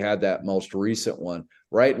because we had that most recent one.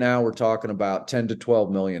 Right now, we're talking about $10 to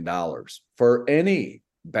 $12 million for any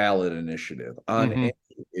ballot initiative on any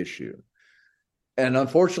issue. And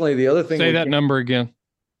unfortunately, the other thing, say that number again.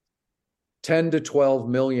 $10 to $12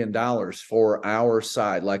 million for our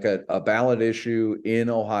side, like a ballot issue in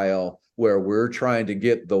Ohio where we're trying to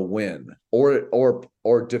get the win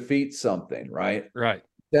or defeat something, right? Right.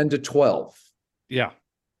 10 to 12. Yeah.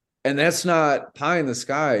 And that's not pie in the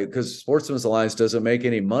sky because Sportsman's Alliance doesn't make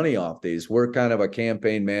any money off these. We're kind of a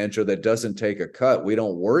campaign manager that doesn't take a cut. We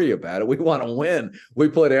don't worry about it. We want to win. We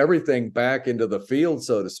put everything back into the field,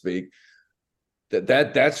 so to speak.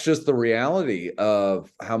 That's just the reality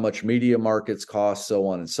of how much media markets cost, so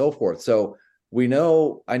on and so forth. So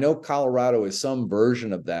I know Colorado is some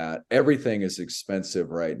version of that. Everything is expensive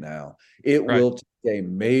right now. It will take a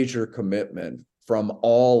major commitment from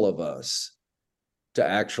all of us to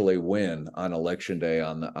actually win on election day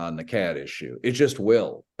on the cat issue. It just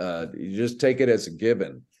will. You just take it as a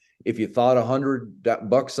given. If you thought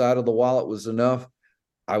 $100 out of the wallet was enough,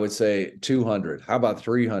 I would say 200. How about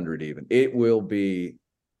 300 even?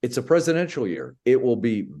 It's a presidential year. It will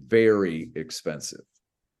be very expensive.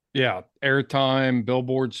 Yeah. Airtime,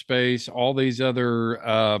 billboard space, all these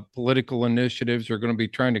other political initiatives are going to be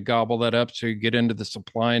trying to gobble that up. So you get into the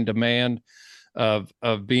supply and demand of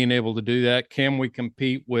being able to do that. Can we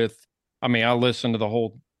compete with, I listened to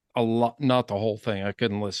not the whole thing. I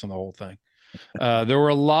couldn't listen to the whole thing. There were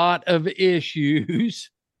a lot of issues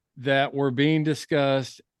that were being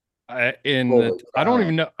discussed I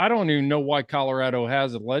don't even know why Colorado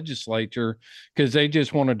has a legislature, because they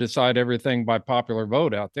just want to decide everything by popular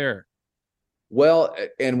vote out there. Well,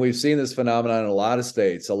 and we've seen this phenomenon in a lot of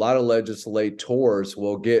states. A lot of legislators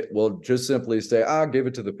will just simply say, "I'll give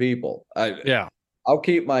it to the people. I'll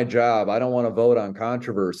keep my job. I don't want to vote on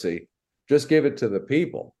controversy. Just give it to the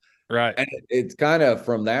people." Right. And it's kind of,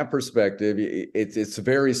 from that perspective, it's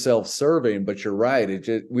very self-serving, but you're right.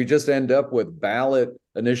 We just end up with ballot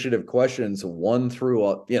initiative questions, one through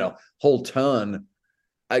a whole ton.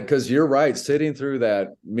 Because you're right, sitting through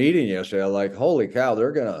that meeting yesterday, like, holy cow,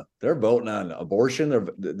 they're voting on abortion.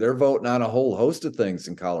 They're voting on a whole host of things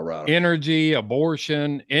in Colorado. Energy,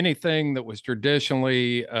 abortion, anything that was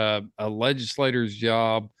traditionally a legislator's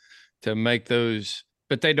job to make those,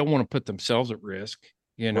 but they don't want to put themselves at risk.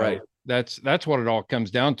 Right. That's what it all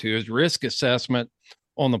comes down to, is risk assessment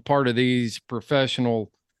on the part of these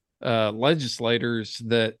professional legislators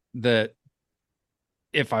that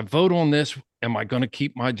if I vote on this, am I going to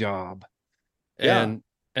keep my job? Yeah.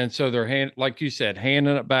 And so they're like you said,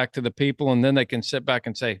 handing it back to the people, and then they can sit back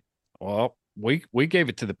and say, well, we gave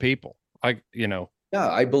it to the people. Yeah,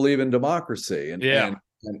 I believe in democracy,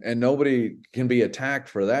 and nobody can be attacked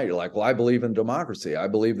for that. You're like, well, I believe in democracy. I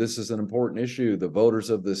believe this is an important issue. The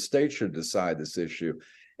voters of this state should decide this issue.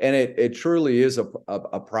 And it truly is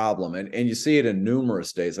a problem. And you see it in numerous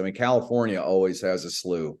states. California always has a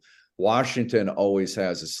slew. Washington always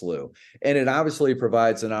has a slew. And it obviously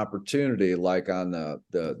provides an opportunity, like on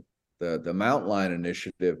the Mountain Line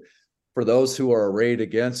Initiative, for those who are arrayed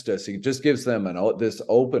against us. It just gives them this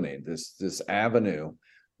opening, this avenue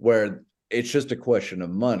where it's just a question of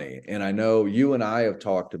money. And I know you and I have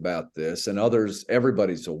talked about this, and others,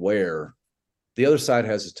 everybody's aware. The other side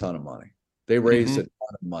has a ton of money. They raised a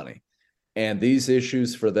ton of money. And these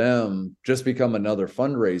issues for them just become another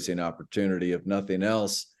fundraising opportunity, if nothing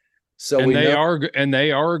else. So they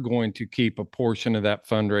are going to keep a portion of that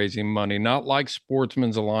fundraising money, not like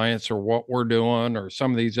Sportsman's Alliance or what we're doing or some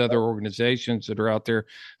of these other organizations that are out there.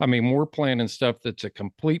 We're planning stuff that's a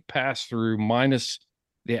complete pass through minus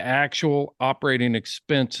the actual operating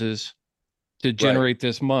expenses to generate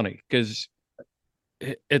this money. Because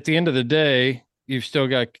at the end of the day, you've still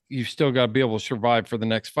got to be able to survive for the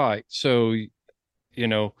next fight. So,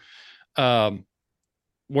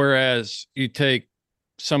 whereas you take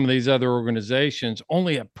some of these other organizations,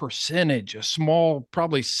 only a small,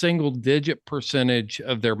 probably single digit percentage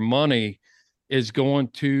of their money is going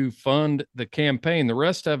to fund the campaign. The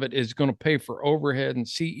rest of it is going to pay for overhead and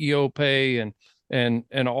CEO pay and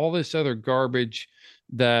all this other garbage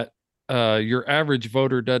that your average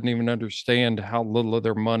voter doesn't even understand how little of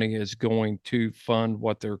their money is going to fund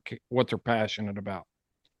what they're passionate about.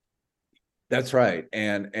 That's right.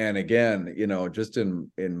 And again, just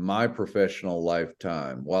in my professional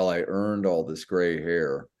lifetime, while I earned all this gray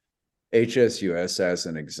hair, HSUS, as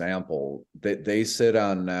an example, they sit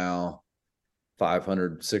on now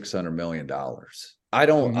 $500-600 million. I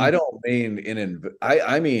don't mean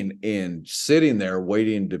I mean in sitting there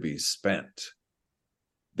waiting to be spent.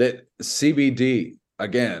 That CBD,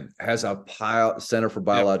 again, has a pile, Center for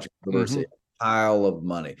Biological Diversity, a pile of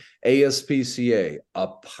money. ASPCA, a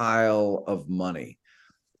pile of money.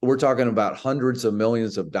 We're talking about hundreds of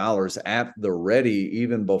millions of dollars at the ready,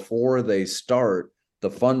 even before they start the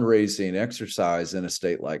fundraising exercise in a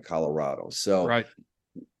state like Colorado. So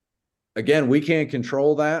again, we can't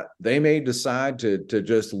control that. They may decide to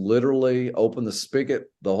just literally open the spigot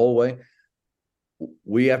the whole way.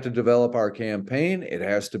 We have to develop our campaign. It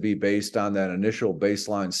has to be based on that initial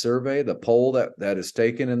baseline survey, the poll that is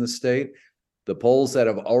taken in the state. The polls that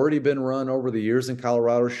have already been run over the years in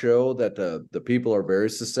Colorado show that the people are very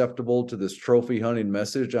susceptible to this trophy hunting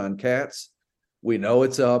message on cats. We know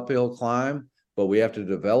it's an uphill climb, but we have to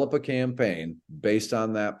develop a campaign based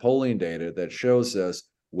on that polling data that shows us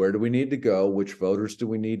where do we need to go, which voters do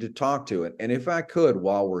we need to talk to. And if I could,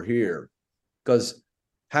 while we're here, because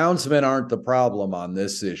houndsmen aren't the problem on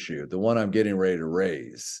this issue, the one I'm getting ready to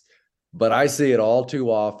raise. But I see it all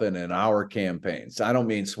too often in our campaigns. I don't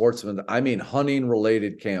mean sportsmen, I mean hunting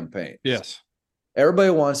related campaigns. Yes. Everybody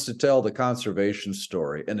wants to tell the conservation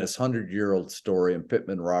story and this 100-year-old story in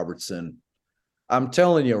Pittman Robertson. I'm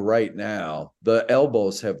telling you right now, the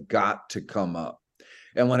elbows have got to come up.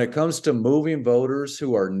 And when it comes to moving voters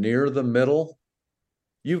who are near the middle,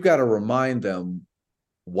 you've got to remind them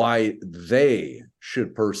why they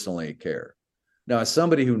should personally care. Now, as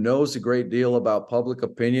somebody who knows a great deal about public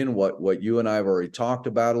opinion, what you and I have already talked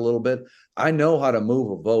about a little bit, I know how to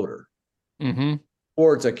move a voter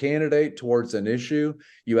towards a candidate, towards an issue.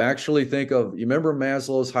 You actually think of, you remember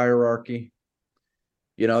Maslow's hierarchy?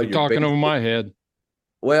 You know, you're talking over my head.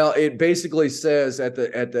 Well, it basically says at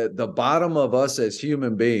the bottom of us as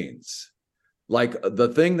human beings, like the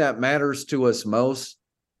thing that matters to us most,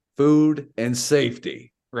 food and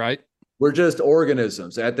safety. Right. We're just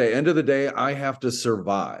organisms. At the end of the day, I have to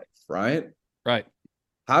survive, right? Right.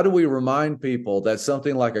 How do we remind people that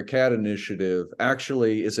something like a cat initiative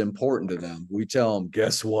actually is important to them? We tell them,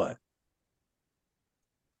 guess what?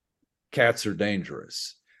 Cats are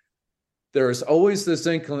dangerous. There is always this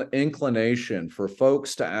inclination for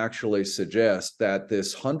folks to actually suggest that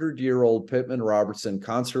this 100-year-old Pittman Robertson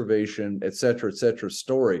conservation, et cetera,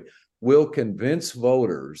 story will convince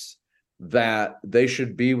voters that they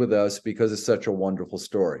should be with us because it's such a wonderful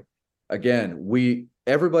story. Again,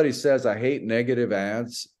 everybody says, I hate negative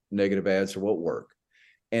ads. Negative ads are what work.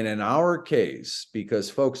 And in our case,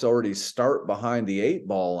 because folks already start behind the 8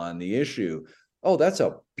 ball on the issue, oh, that's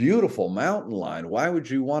a beautiful mountain lion. Why would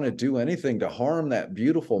you want to do anything to harm that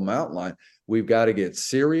beautiful mountain lion? We've got to get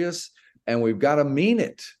serious and we've got to mean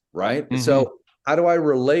it, right? So how do I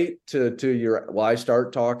relate to your, well, I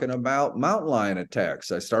start talking about mountain lion attacks.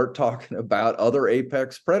 I start talking about other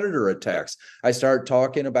apex predator attacks. I start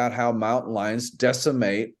talking about how mountain lions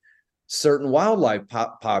decimate certain wildlife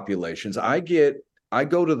populations. I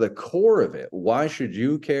go to the core of it. Why should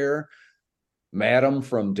you care? Madam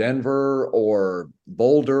from Denver or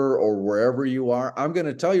Boulder or wherever you are, I'm going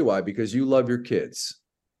to tell you why, because you love your kids.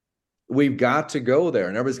 We've got to go there.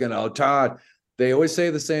 And everybody's going to, oh, Todd, they always say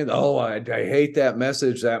the same, oh, I hate that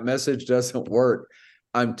message. That message doesn't work.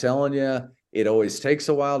 I'm telling you, it always takes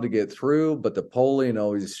a while to get through, but the polling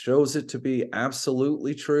always shows it to be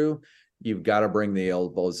absolutely true. You've got to bring the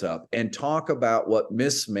elbows up and talk about what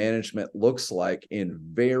mismanagement looks like in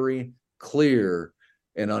very clear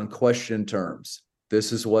and unquestioned terms.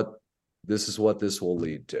 This is what this will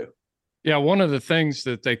lead to. Yeah, one of the things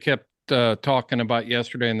that they kept talking about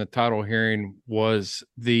yesterday in the title hearing was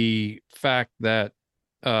the fact that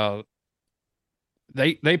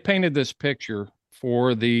they painted this picture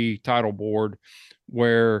for the title board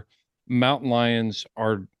where mountain lions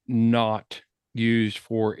are not used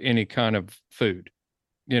for any kind of food.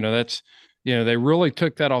 They really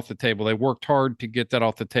took that off the table. They worked hard to get that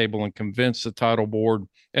off the table and convince the title board,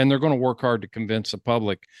 and they're going to work hard to convince the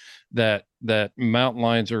public that mountain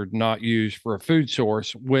lions are not used for a food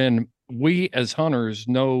source, when we as hunters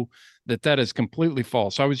know that is completely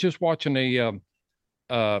false. I was just watching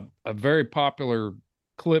a very popular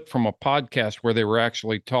clip from a podcast where they were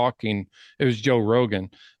actually talking. It was Joe Rogan,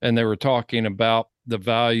 and they were talking about the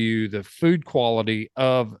value, the food quality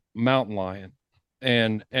of mountain lion,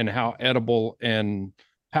 and how edible and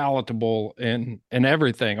palatable and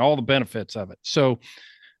everything, all the benefits of it. So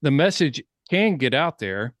the message can get out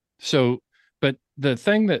there. So, but the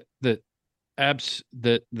thing that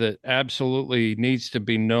absolutely needs to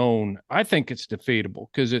be known, I think it's defeatable,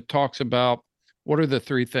 because it talks about, what are the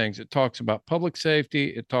 3 things? It talks about public safety.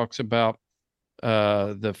 It talks about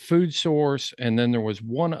the food source. And then there was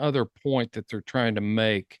one other point that they're trying to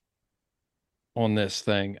make on this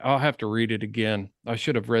thing. I'll have to read it again. I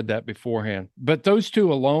should have read that beforehand. But those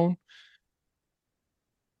 2 alone,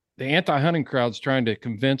 the anti-hunting crowd's trying to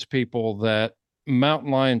convince people that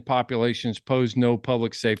mountain lion populations pose no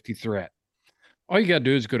public safety threat. All you got to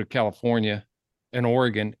do is go to California and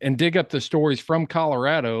Oregon and dig up the stories from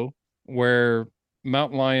Colorado where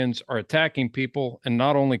mountain lions are attacking people and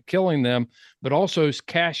not only killing them, but also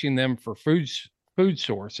caching them for food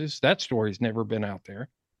sources. That story's never been out there.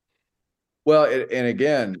 Well, and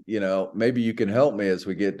again, maybe you can help me as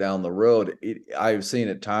we get down the road. I've seen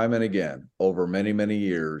it time and again over many, many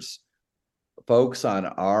years. Folks on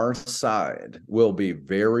our side will be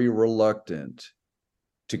very reluctant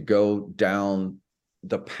to go down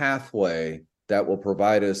the pathway that will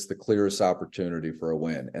provide us the clearest opportunity for a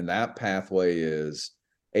win. And that pathway is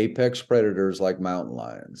apex predators like mountain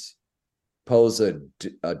lions pose a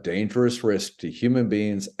dangerous risk to human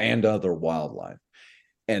beings and other wildlife.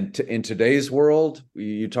 And in today's world,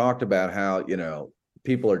 you talked about how,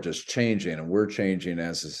 people are just changing and we're changing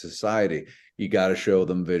as a society. You got to show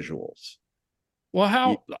them visuals.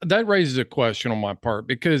 Well, that raises a question on my part,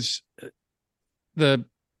 because the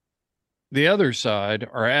other side,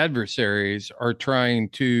 our adversaries, are trying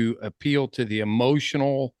to appeal to the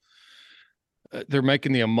emotional. They're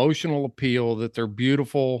making the emotional appeal that they're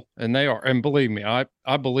beautiful, and they are. And believe me,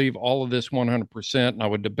 I believe all of this 100%. And I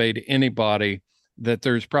would debate anybody that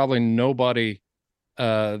there's probably nobody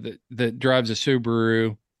that drives a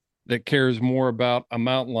Subaru that cares more about a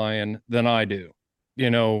mountain lion than I do.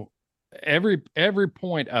 Every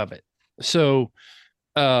point of it. So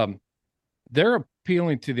they're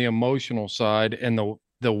appealing to the emotional side and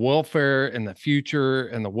the welfare and the future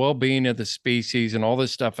and the well-being of the species and all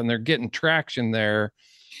this stuff, and they're getting traction there.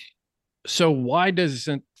 So why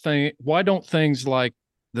don't things like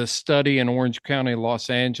the study in Orange County, Los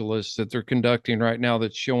Angeles, that they're conducting right now,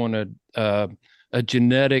 that's showing a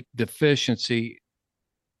genetic deficiency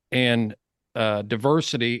and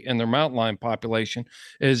diversity in their mountain lion population,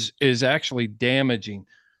 is actually damaging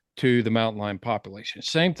to the mountain lion population?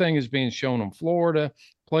 Same thing is being shown in Florida,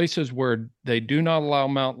 places where they do not allow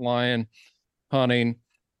mountain lion hunting,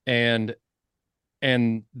 and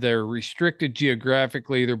they're restricted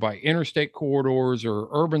geographically, either by interstate corridors or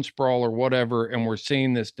urban sprawl or whatever. And we're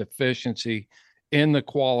seeing this deficiency in the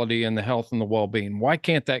quality and the health and the well-being. Why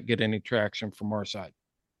can't that get any traction from our side?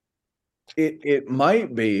 It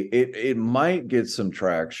might be, it might get some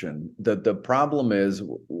traction. The problem is,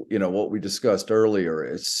 what we discussed earlier,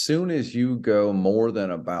 as soon as you go more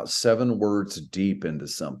than about 7 words deep into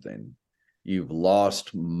something, you've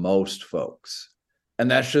lost most folks. And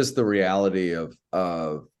that's just the reality of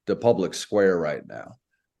the public square right now.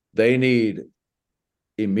 They need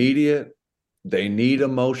immediate, they need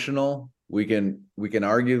emotional. We can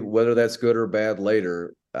argue whether that's good or bad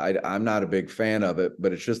later. I'm not a big fan of it,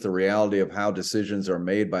 but it's just the reality of how decisions are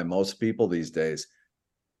made by most people these days.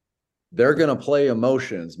 They're going to play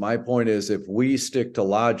emotions. My point is, if we stick to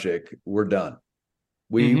logic, we're done.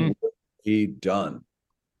 We will be done.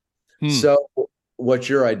 So what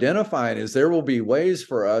you're identifying is there will be ways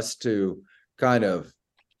for us to kind of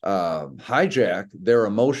hijack their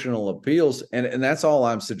emotional appeals. And that's all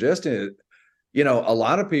I'm suggesting. A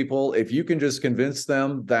lot of people, if you can just convince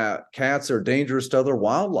them that cats are dangerous to other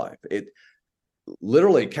wildlife,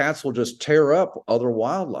 literally cats will just tear up other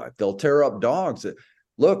wildlife. They'll tear up dogs.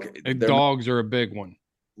 Look, dogs are a big one.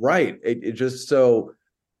 Right. It just, so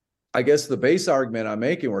I guess the base argument I'm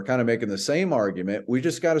making, we're kind of making the same argument. We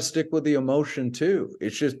just got to stick with the emotion too.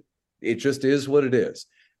 It just is what it is.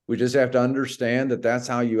 We just have to understand that that's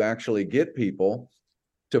how you actually get people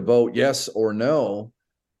to vote yes or no.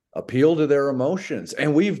 Appeal to their emotions.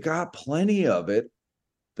 And we've got plenty of it.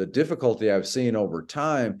 The difficulty I've seen over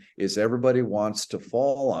time is everybody wants to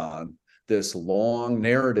fall on this long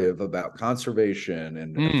narrative about conservation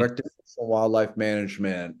and effective wildlife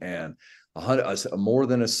management and more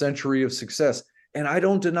than a century of success. And I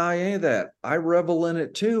don't deny any of that. I revel in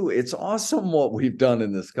it too. It's awesome what we've done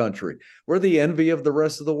in this country. We're the envy of the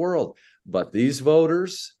rest of the world. But these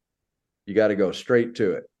voters, you got to go straight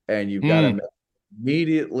to it. And you've got to make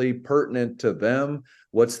immediately pertinent to them.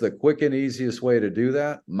 What's the quick and easiest way to do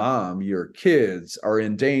that? Mom, your kids are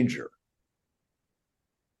in danger.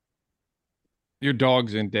 Your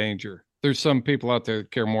dog's in danger. There's some people out there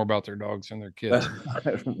that care more about their dogs than their kids.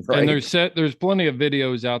 Right. And there's plenty of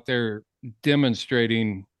videos out there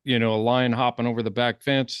demonstrating, a lion hopping over the back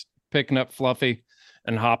fence, picking up Fluffy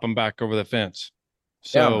and hopping back over the fence.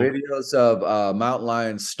 So videos of mountain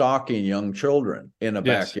lions stalking young children in a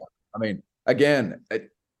backyard. I mean, again,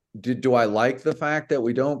 do I like the fact that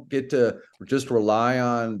we don't get to just rely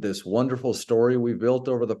on this wonderful story we built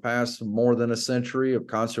over the past more than a century of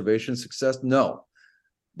conservation success? No,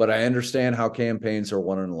 but I understand how campaigns are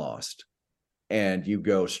won and lost. and you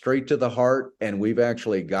go straight to the heart, and we've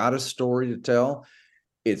actually got a story to tell.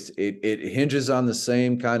 It hinges on the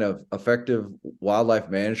same kind of effective wildlife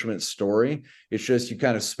management story. It's just you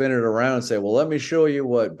kind of spin it around and say, well, let me show you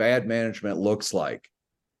what bad management looks like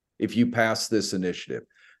if you pass this initiative.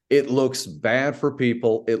 It looks bad for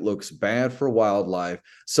people. It looks bad for wildlife.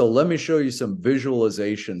 So let me show you some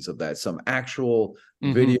visualizations of that, some actual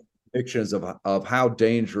video depictions of how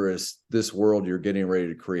dangerous this world you're getting ready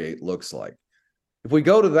to create looks like. If we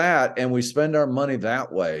go to that and we spend our money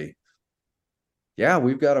that way, yeah,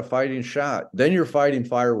 we've got a fighting shot. Then you're fighting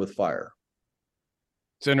fire with fire.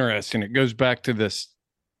 It's interesting. It goes back to this,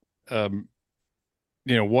 what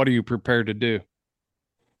are you prepared to do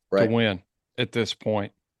to win at this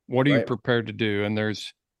point? What are you prepared to do? And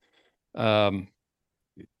there's, the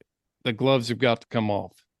gloves have got to come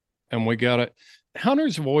off, and we got to,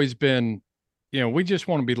 hunters have always been, we just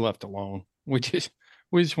want to be left alone. We just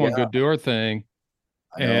want to go do our thing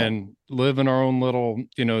and live in our own little,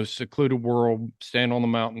 secluded world, stand on the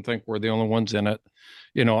mountain, think we're the only ones in it.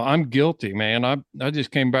 I'm guilty, man. I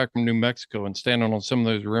just came back from New Mexico and standing on some of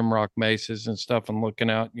those rimrock mesas and stuff and looking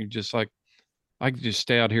out, and you're just like, I could just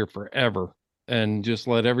stay out here forever and just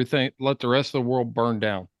let the rest of the world burn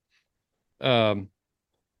down.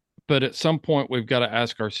 But at some point we've got to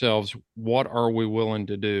ask ourselves, what are we willing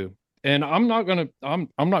to do? And I'm not going to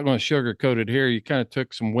sugarcoat it here. You kind of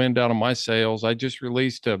took some wind out of my sails. I just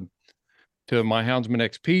released to my Houndsman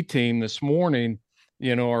XP team this morning,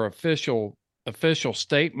 our official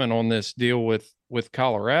statement on this deal with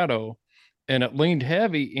Colorado, and it leaned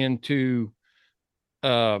heavy into,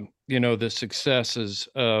 the successes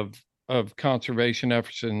of conservation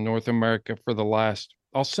efforts in North America for the last,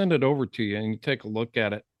 I'll send it over to you and you take a look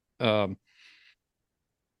at it.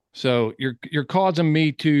 So you're causing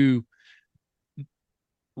me to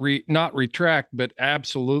not retract, but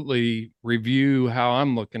absolutely review how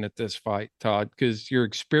I'm looking at this fight, Todd, because your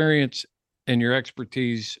experience and your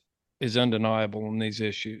expertise is undeniable in these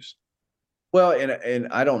issues. Well, and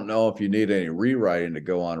I don't know if you need any rewriting to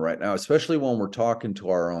go on right now, especially when we're talking to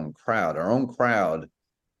our own crowd. Our own crowd,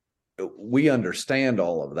 we understand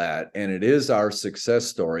all of that, and it is our success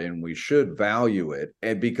story, and we should value it.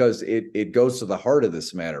 And because it goes to the heart of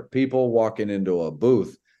this matter. People walking into a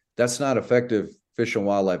booth, that's not effective fish and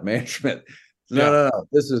wildlife management. No.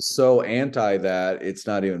 This is so anti that it's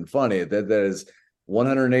not even funny. That is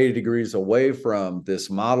 180 degrees away from this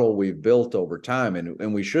model we've built over time,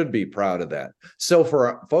 and we should be proud of that. So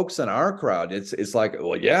for folks in our crowd, it's like,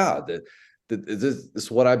 well, yeah, this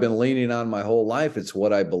is what I've been leaning on my whole life. It's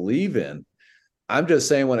what I believe in. I'm just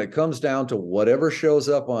saying, when it comes down to whatever shows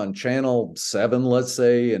up on Channel 7, let's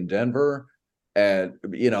say in Denver, and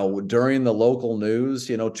during the local news,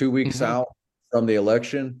 2 weeks out from the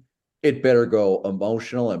election, it better go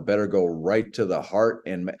emotional and better go right to the heart.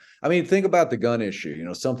 And I mean, think about the gun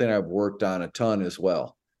issue, something I've worked on a ton as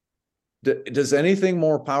well. Does anything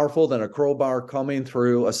more powerful than a crowbar coming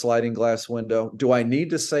through a sliding glass window? Do I need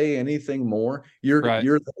to say anything more? You're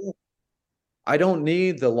there. I don't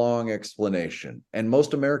need the long explanation, and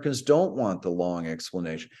most Americans don't want the long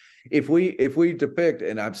explanation. If we depict,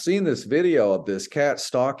 and I've seen this video of this cat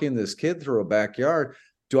stalking this kid through a backyard,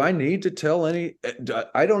 do I need to tell any?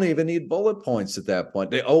 I don't even need bullet points at that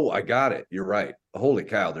point. I got it. You're right. Holy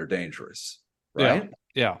cow, they're dangerous, right?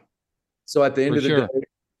 Yeah. So at the end of the day,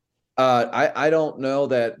 I don't know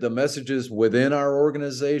that the messages within our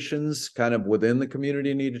organizations, kind of within the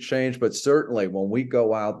community, need to change, but certainly when we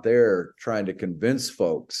go out there trying to convince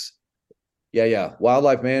folks,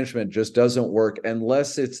 wildlife management just doesn't work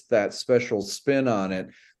unless it's that special spin on it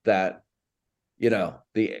that,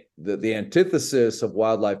 the antithesis of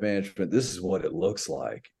wildlife management, this is what it looks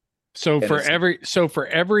like. So for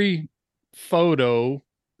every photo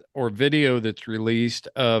or video that's released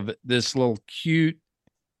of this little cute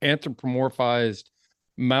anthropomorphized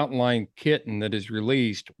mountain lion kitten that is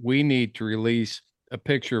released, we need to release a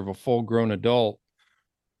picture of a full-grown adult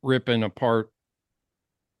ripping apart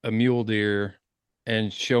a mule deer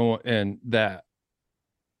and that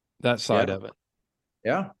side of it.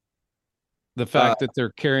 Yeah. The fact that they're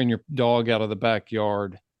carrying your dog out of the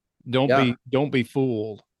backyard. Don't be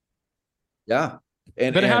fooled. Yeah.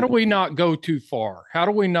 But how do we not go too far? How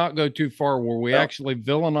do we not go too far where we actually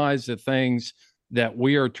villainize the things that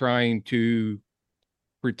we are trying to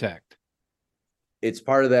protect? It's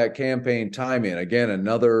part of that campaign timing. Again,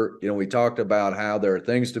 we talked about how there are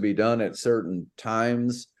things to be done at certain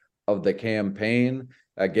times of the campaign.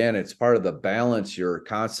 Again, it's part of the balance you're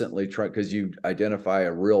constantly trying, because you identify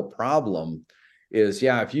a real problem is,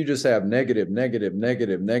 if you just have negative,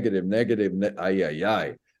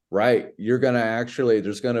 right, you're going to actually,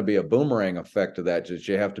 there's going to be a boomerang effect of that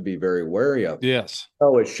you have to be very wary of. Yes.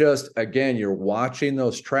 So it's just, again, you're watching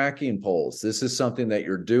those tracking polls. This is something that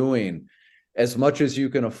you're doing as much as you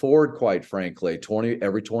can afford, quite frankly,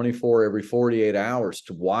 every 24, every 48 hours,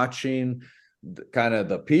 to watching kind of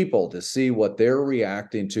the people to see what they're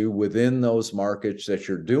reacting to within those markets that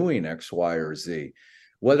you're doing X, Y, or Z.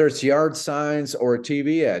 Whether it's yard signs or a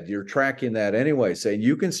TV ad, you're tracking that anyway, saying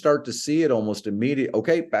you can start to see it almost immediately.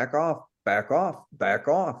 Okay, back off, back off, back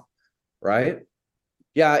off, right?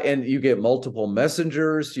 Yeah, and you get multiple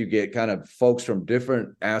messengers, you get kind of folks from different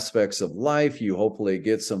aspects of life. You hopefully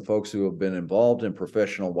get some folks who have been involved in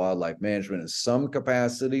professional wildlife management in some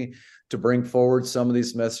capacity to bring forward some of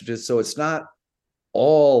these messages. So it's not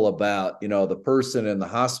all about, the person in the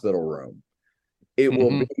hospital room. It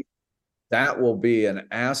will be, that will be an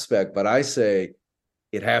aspect, but I say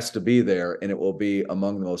it has to be there, and it will be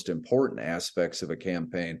among the most important aspects of a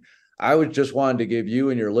campaign. I would just wanted to give you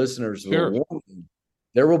and your listeners a warning.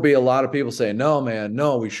 There will be a lot of people saying, no, man,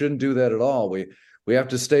 no, we shouldn't do that at all. We have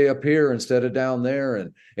to stay up here instead of down there.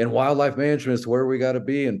 And wildlife management is where we got to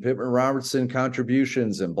be. And Pittman Robertson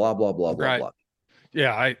contributions and blah, blah, blah, blah, blah.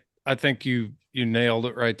 Yeah, I think you nailed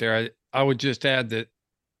it right there. I would just add that,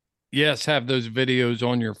 yes, have those videos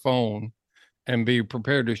on your phone and be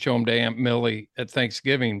prepared to show them to Aunt Millie at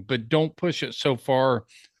Thanksgiving, but don't push it so far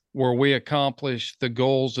where we accomplish the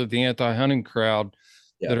goals of the anti-hunting crowd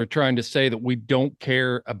that are trying to say that we don't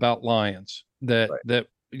care about lions, that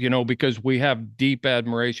because we have deep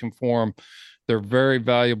admiration for them. They're very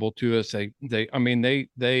valuable to us.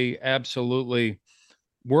 They absolutely,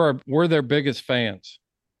 we're their biggest fans.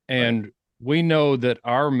 And we know that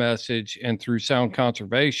our message, and through sound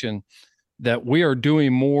conservation, that we are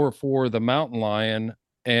doing more for the mountain lion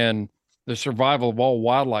and the survival of all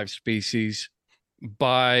wildlife species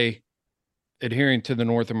by adhering to the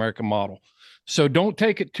North American model. So don't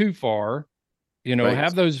take it too far,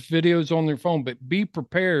 have those videos on their phone, but be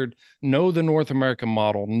prepared, know the North American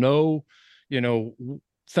model, know,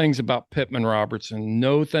 things about Pittman Robertson,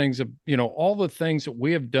 know things of, all the things that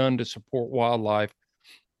we have done to support wildlife,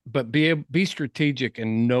 but be strategic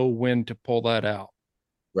and know when to pull that out.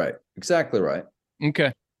 Right. Exactly right.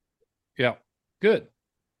 Okay. Yeah. Good.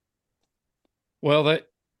 Well, that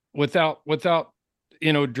without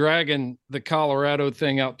dragging the Colorado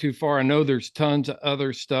thing out too far, I know there's tons of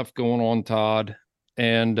other stuff going on, Todd,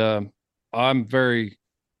 and I'm very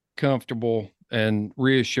comfortable and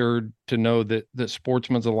reassured to know that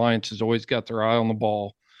Sportsman's Alliance has always got their eye on the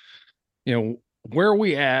ball. Where are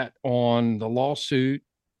we at on the lawsuit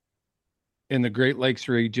in the Great Lakes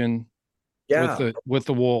region with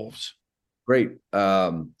the wolves? Great.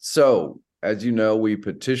 So as you know, we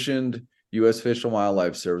petitioned U.S. Fish and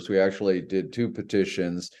Wildlife Service. We actually did 2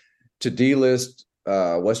 petitions to delist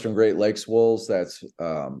Western Great Lakes wolves. That's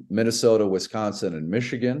Minnesota, Wisconsin, and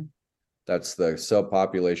Michigan. That's the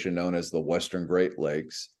subpopulation known as the Western Great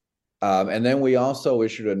Lakes. And then we also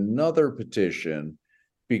issued another petition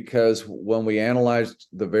because when we analyzed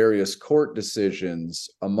the various court decisions,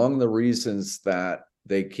 among the reasons that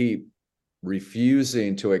they keep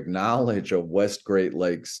refusing to acknowledge a Western Great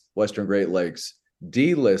Lakes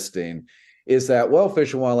delisting is that, well,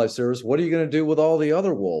 Fish and Wildlife Service, what are you going to do with all the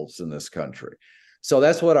other wolves in this country? So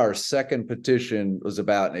that's what our second petition was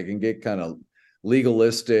about. And it can get kind of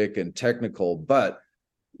legalistic and technical, but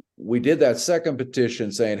we did that second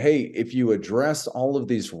petition saying, hey, if you address all of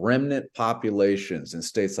these remnant populations in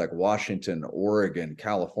states like Washington, Oregon,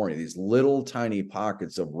 California, these little tiny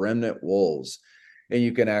pockets of remnant wolves, and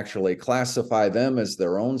you can actually classify them as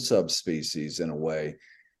their own subspecies in a way.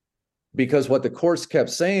 Because what the courts kept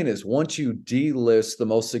saying is once you delist the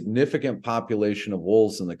most significant population of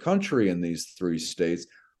wolves in the country in these 3 states,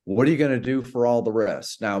 what are you going to do for all the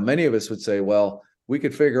rest? Now, many of us would say, well, we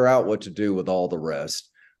could figure out what to do with all the rest.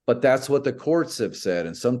 But that's what the courts have said.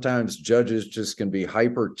 And sometimes judges just can be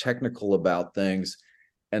hyper technical about things,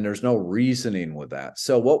 and there's no reasoning with that.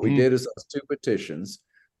 So what we did is those 2 petitions.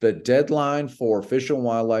 The deadline for Fish and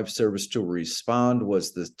Wildlife Service to respond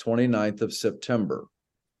was the 29th of September.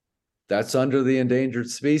 That's under the Endangered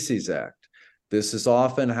Species Act. This is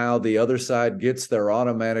often how the other side gets their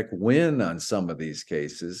automatic win on some of these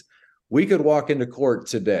cases. We could walk into court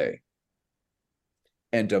today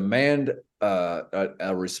and demand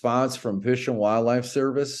a response from Fish and Wildlife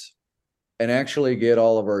Service and actually get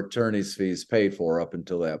all of our attorney's fees paid for up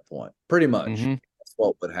until that point. Pretty much. That's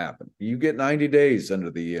what would happen. You get 90 days under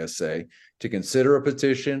the ESA to consider a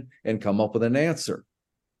petition and come up with an answer.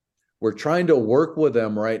 We're trying to work with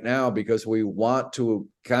them right now because we want to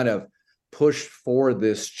kind of push for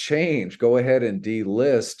this change. Go ahead and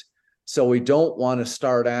delist So we don't want to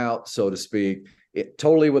start out, so to speak,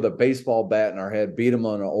 totally with a baseball bat in our head, beat them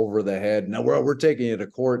over the head. No, we're taking you to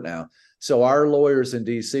court now. So our lawyers in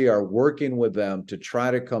DC are working with them to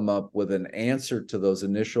try to come up with an answer to those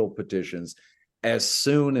initial petitions as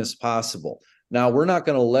soon as possible. Now, we're not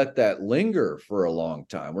going to let that linger for a long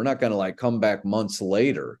time. We're not going to like come back months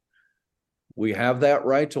later. We have that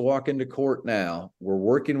right to walk into court now. We're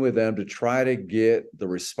working with them to try to get the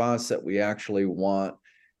response that we actually want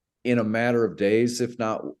in a matter of days, if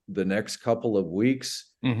not the next couple of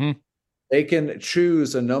weeks. Mm-hmm. They can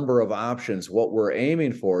choose a number of options. What we're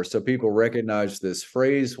aiming for, so people recognize this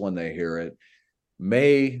phrase when they hear it,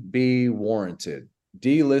 may be warranted.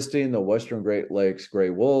 Delisting the Western Great Lakes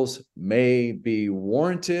gray wolves may be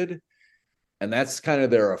warranted. And that's kind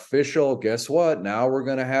of their official, guess what? Now we're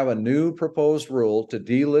going to have a new proposed rule to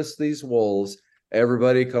delist these wolves.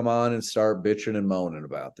 Everybody come on and start bitching and moaning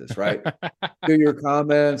about this, right? Do your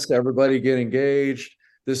comments, everybody get engaged.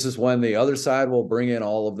 This is when the other side will bring in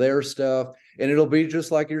all of their stuff. And it'll be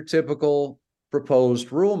just like your typical proposed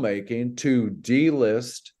rulemaking to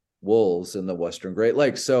delist wolves in the Western Great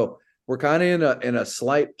Lakes. So we're kind of in a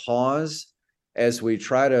slight pause as we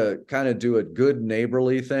try to kind of do a good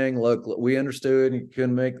neighborly thing. Look, we understood you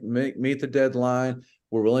can meet the deadline.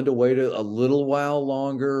 We're willing to wait a little while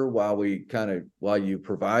longer while you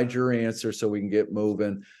provide your answer so we can get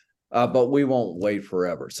moving. But we won't wait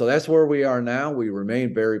forever. So that's where we are now. We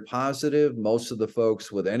remain very positive. Most of the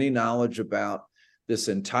folks with any knowledge about this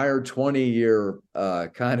entire 20-year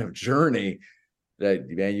kind of journey, that,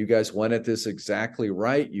 man, you guys went at this exactly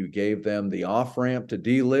right. You gave them the off-ramp to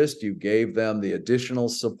delist. You gave them the additional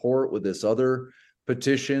support with this other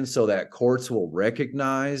petition so that courts will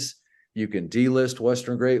recognize you can delist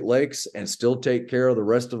Western Great Lakes and still take care of the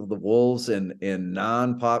rest of the wolves in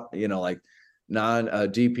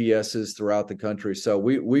non-DPSs throughout the country. So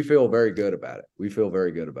we feel very good about it. We feel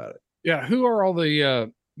very good about it. Yeah. Who are all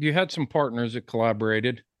the, you had some partners that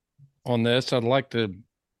collaborated on this. I'd like to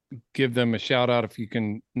give them a shout out if you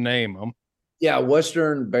can name them. Yeah.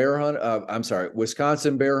 Wisconsin bear hunters,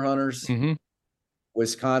 Mm-hmm.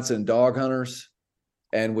 Wisconsin dog hunters,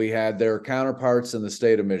 and we had their counterparts in the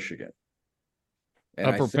state of Michigan. And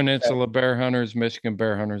Upper Peninsula Bear Hunters, Michigan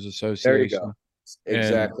Bear Hunters Association. There you go.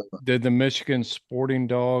 Exactly. And did the Michigan Sporting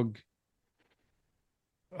Dog,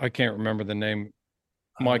 I can't remember the name.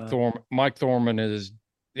 Mike Thorman is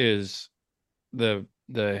the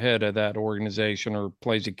head of that organization, or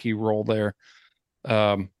plays a key role there.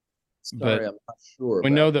 Sorry, but I'm not sure. we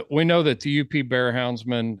know that the UP Bear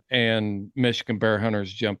Houndsman and Michigan Bear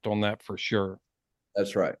Hunters jumped on that for sure.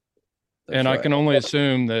 That's right. And I can only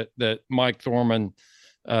assume that Mike Thorman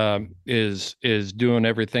is doing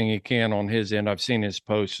everything he can on his end. I've seen his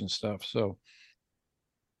posts and stuff. So,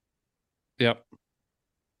 yep.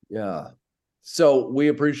 Yeah. So we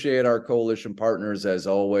appreciate our coalition partners as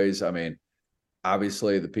always. I mean,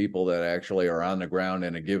 obviously the people that actually are on the ground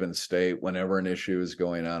in a given state whenever an issue is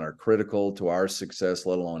going on are critical to our success,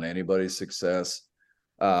 let alone anybody's success.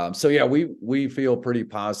 So yeah, we feel pretty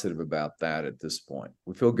positive about that at this point.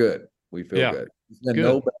 We feel good. We feel good. There's been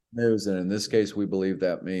no bad news, and in this case, we believe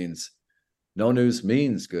that means no news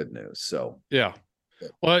means good news. So yeah.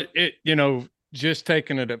 Well, just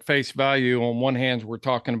taking it at face value, on one hand, we're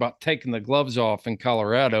talking about taking the gloves off in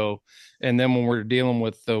Colorado, and then when we're dealing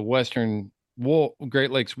with the Western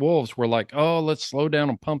Great Lakes wolves, we're like, oh, let's slow down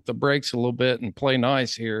and pump the brakes a little bit and play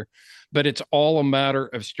nice here. But it's all a matter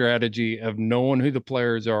of strategy, of knowing who the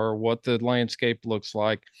players are, what the landscape looks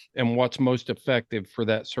like, and what's most effective for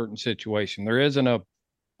that certain situation. There isn't a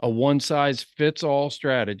one size fits all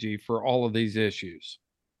strategy for all of these issues.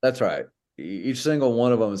 That's right. Each single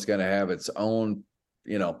one of them is going to have its own,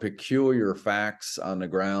 peculiar facts on the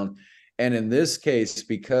ground. And in this case,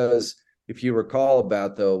 because if you recall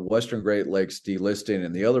about the Western Great Lakes delisting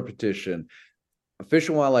and the other petition, Fish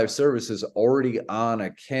and Wildlife Service is already on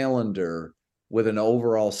a calendar with an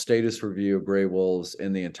overall status review of gray wolves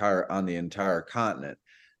on the entire continent.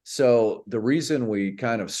 So the reason we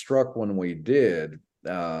kind of struck when we did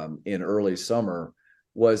in early summer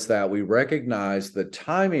was that we recognized the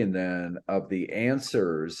timing then of the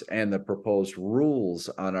answers and the proposed rules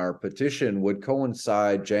on our petition would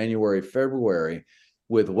coincide January, February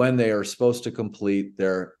with when they are supposed to complete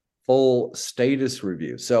their full status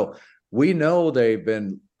review. So we know they've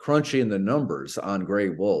been crunching the numbers on gray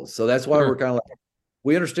wolves. So that's why we're kind of like,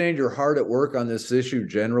 we understand you're hard at work on this issue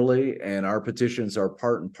generally, and our petitions are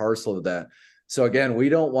part and parcel of that. So again, we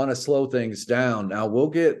don't want to slow things down. Now we'll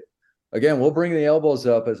bring the elbows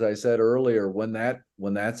up, as I said earlier, when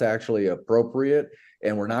that's actually appropriate,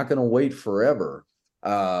 and we're not going to wait forever.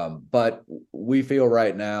 But we feel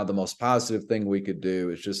right now the most positive thing we could do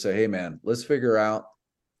is just say, hey, man, let's figure out.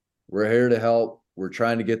 We're here to help. We're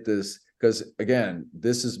trying to get this, because again,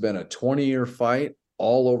 this has been a 20-year fight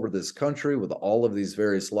all over this country with all of these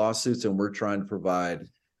various lawsuits, and we're trying to provide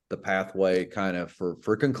the pathway kind of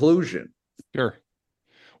for conclusion. Sure.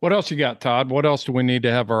 What else you got, Todd? What else do we need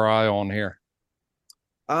to have our eye on here?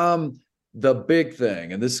 The big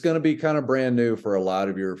thing, and this is going to be kind of brand new for a lot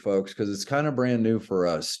of your folks, because it's kind of brand new for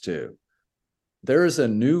us too. There is a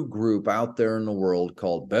new group out there in the world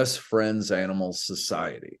called Best Friends Animal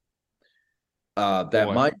Society. That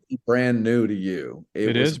Boy. might be brand new to you.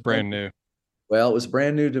 It is brand new. Well, it was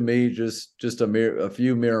brand new to me just a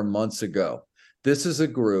few mere months ago. This is a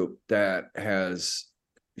group that has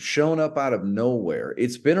shown up out of nowhere.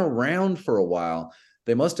 It's been around for a while.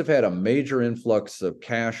 They must have had a major influx of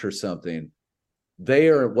cash or something.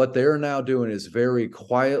 What they're now doing is very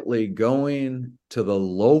quietly going to the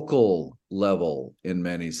local level in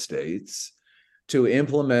many states to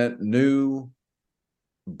implement new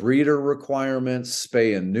breeder requirements,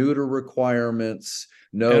 spay and neuter requirements,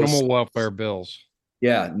 animal welfare bills.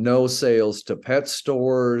 Yeah, no sales to pet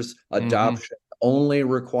stores, adoption only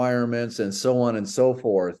requirements, and so on and so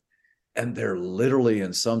forth. And they're literally,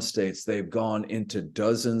 in some states, they've gone into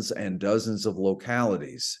dozens and dozens of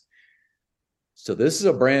localities. So this is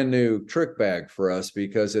a brand new trick bag for us,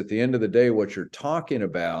 because at the end of the day, what you're talking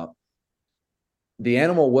about, the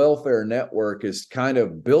animal welfare network is kind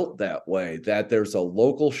of built that way, that there's a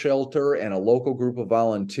local shelter and a local group of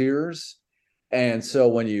volunteers. And so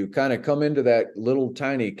when you kind of come into that little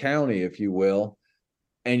tiny county, if you will,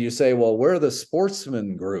 and you say, well, where are the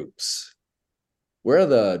sportsman groups? Where are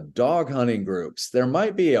the dog hunting groups? There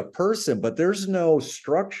might be a person, but there's no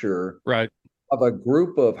structure of a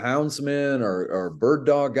group of houndsmen or bird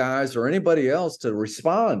dog guys or anybody else to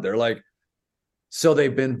respond. They're like, so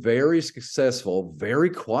they've been very successful,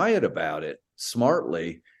 very quiet about it,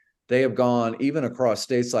 smartly. They have gone even across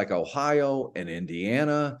states like Ohio and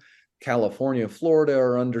Indiana, California, Florida,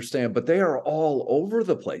 but they are all over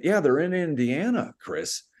the place. Yeah, they're in Indiana,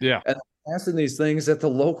 Chris. Yeah. And passing these things at the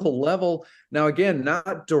local level. Now, again,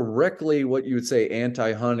 not directly what you would say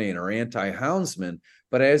anti-hunting or anti-houndsman,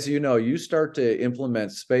 but as you know, you start to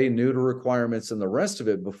implement spay, neuter requirements and the rest of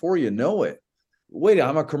it before you know it. Wait,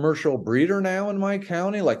 I'm a commercial breeder now in my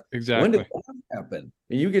county? Like, exactly. When did that happen?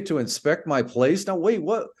 And you get to inspect my place? Now, wait,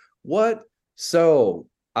 what? So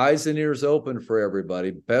eyes and ears open for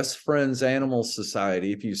everybody. Best Friends Animal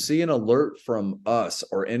Society. If you see an alert from us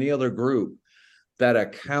or any other group that a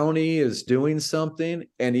county is doing something,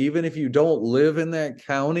 and even if you don't live in that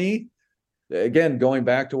county, again, going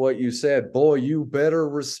back to what you said, boy, you better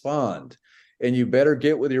respond, and you better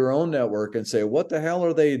get with your own network and say, what the hell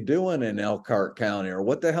are they doing in Elkhart County, or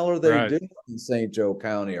what the hell are they doing in St. Joe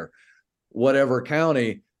County, or whatever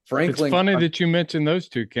county. Franklin. It's funny that you mentioned those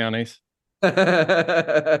two counties.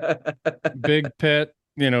 Big pet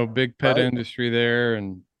industry there,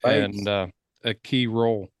 and a key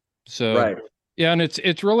role. So yeah, and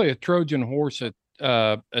it's really a Trojan horse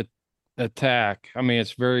attack. I mean,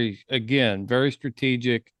 it's very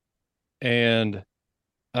strategic, and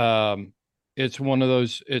it's one of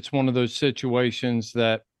those situations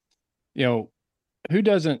that,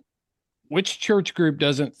 which church group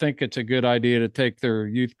doesn't think it's a good idea to take their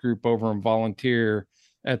youth group over and volunteer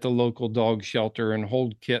at the local dog shelter and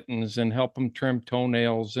hold kittens and help them trim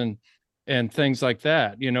toenails and things like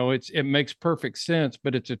that. It makes perfect sense,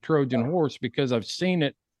 but it's a Trojan horse, because I've seen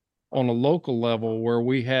it on a local level where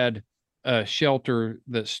we had a shelter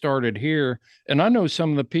that started here. And I know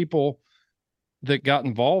some of the people that got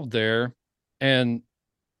involved there, and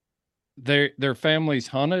their families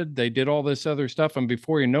hunted, they did all this other stuff. And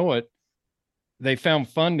before you know it, they found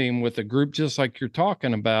funding with a group just like you're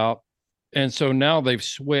talking about. And so now they've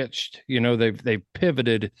switched, they've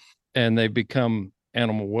pivoted, and they've become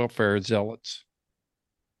animal welfare zealots.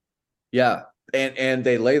 Yeah. And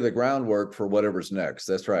they lay the groundwork for whatever's next.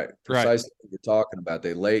 That's right. Precisely what you're talking about.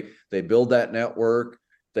 They build that network.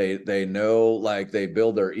 They know, like, they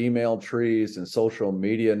build their email trees and social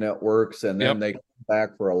media networks, and then they come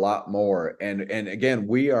back for a lot more. And again,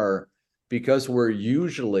 because we're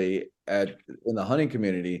usually in the hunting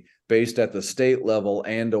community based at the state level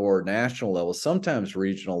and or national level, sometimes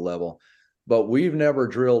regional level, but we've never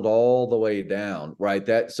drilled all the way down,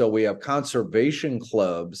 right? So we have conservation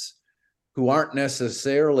clubs who aren't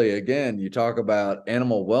necessarily, again, you talk about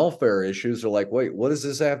animal welfare issues, they're like, wait, what does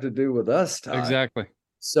this have to do with us, Todd? Exactly.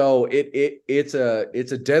 So it's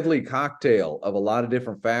a deadly cocktail of a lot of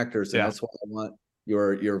different factors, and that's why I want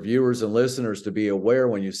your viewers and listeners to be aware.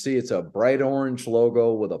 When you see it's a bright orange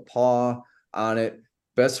logo with a paw on it,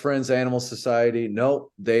 Best Friends Animal Society.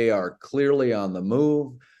 Nope, they are clearly on the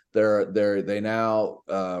move. They now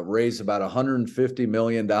raise about $150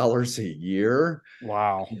 million a year.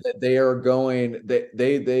 Wow. They are going,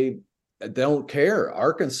 they don't care.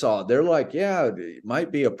 Arkansas, they're like, yeah, it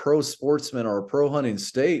might be a pro sportsman or a pro hunting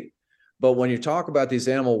state. But when you talk about these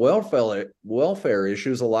animal welfare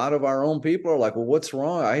issues, a lot of our own people are like, well, what's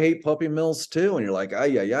wrong? I hate puppy mills too. And you're like,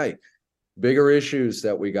 ay. Bigger issues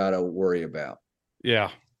that we got to worry about.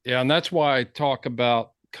 Yeah. Yeah. And that's why I talk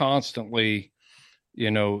about constantly,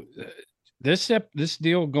 this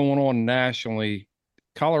deal going on nationally.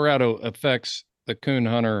 Colorado affects the coon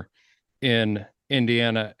hunter in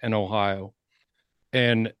Indiana and Ohio.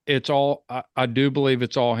 And I do believe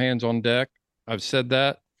it's all hands on deck. I've said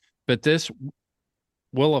that, but this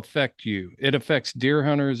will affect you. It affects deer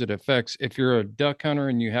hunters. It affects, if you're a duck hunter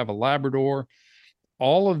and you have a Labrador,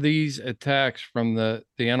 all of these attacks from the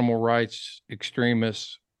animal rights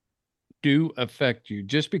extremists do affect you,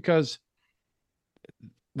 just because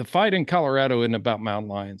the fight in Colorado isn't about mountain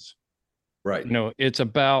lions. Right. It's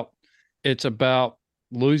about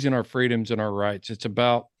losing our freedoms and our rights. It's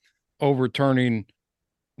about overturning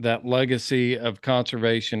that legacy of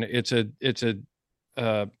conservation. It's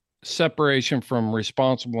a separation from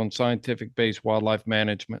responsible and scientific based wildlife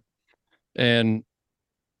management. And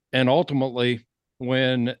ultimately,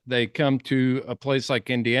 when they come to a place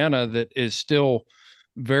like Indiana that is still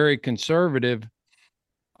very conservative,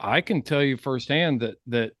 I can tell you firsthand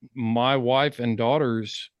that my wife and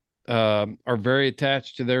daughters are very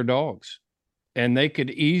attached to their dogs, and they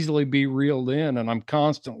could easily be reeled in. And I'm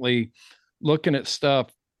constantly looking at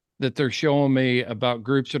stuff that they're showing me about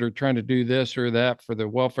groups that are trying to do this or that for the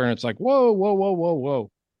welfare. And it's like, whoa, whoa, whoa, whoa,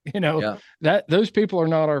 whoa. Yeah. That those people are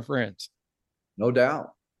not our friends. No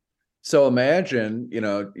doubt. So imagine,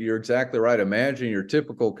 you're exactly right. Imagine your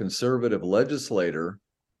typical conservative legislator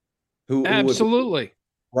who would Absolutely.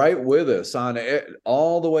 right with us on it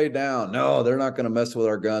all the way down. No, they're not going to mess with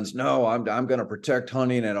our guns. No, I'm going to protect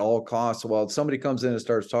hunting at all costs. Well, somebody comes in and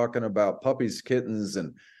starts talking about puppies, kittens,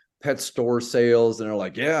 and pet store sales, and they're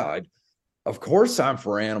like, yeah, of course I'm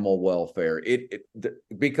for animal welfare.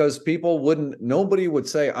 Because nobody would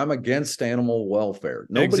say I'm against animal welfare.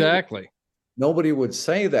 Nobody would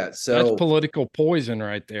say that. So that's political poison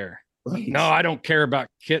right there. Right. No, I don't care about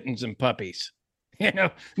kittens and puppies.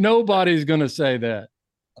 Nobody's going to say that.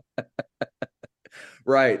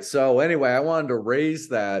 Right. So anyway, I wanted to raise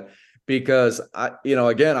that because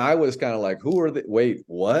again, I was kind of like, wait,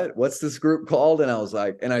 what's this group called? And I was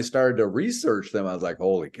like, and I started to research them. I was like,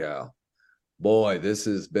 holy cow, boy, this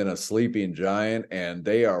has been a sleeping giant and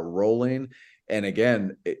they are rolling. And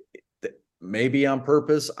again, maybe on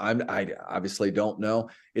purpose, I obviously don't know.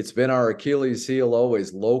 It's been our Achilles heel,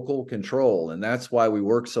 always local control. And that's why we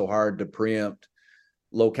work so hard to preempt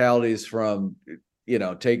localities from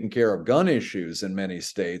taking care of gun issues in many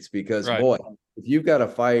states, because right. Boy, if you've got to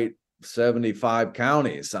fight 75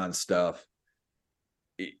 counties on stuff,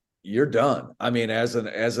 you're done. I mean, as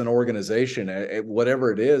an organization,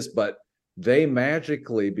 whatever it is, but they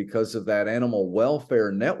magically, because of that animal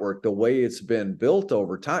welfare network, the way it's been built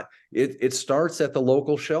over time, it starts at the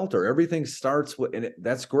local shelter. Everything starts with, and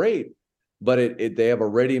that's great, but they have a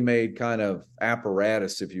ready-made kind of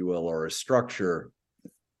apparatus, if you will, or a structure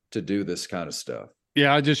to do this kind of stuff.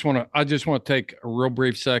 Yeah, I just want to take a real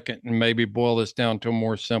brief second and maybe boil this down to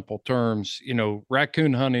more simple terms.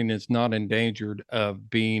 Raccoon hunting is not endangered of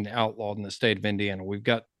being outlawed in the state of Indiana. We've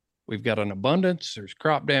got an abundance. There's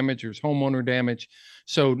crop damage. There's homeowner damage.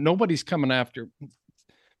 So nobody's coming after.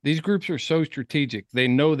 These groups are so strategic. They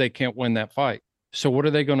know they can't win that fight. So what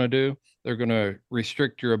are they going to do? They're going to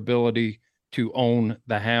restrict your ability to own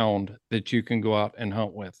the hound that you can go out and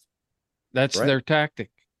hunt with. That's right. Their tactic.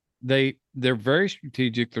 They're very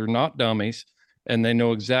strategic. They're not dummies, and they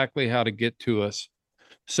know exactly how to get to us.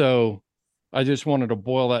 So I just wanted to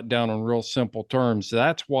boil that down in real simple terms.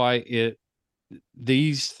 That's why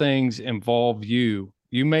these things involve you.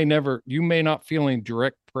 You may not feel any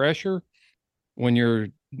direct pressure when you're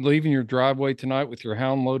leaving your driveway tonight with your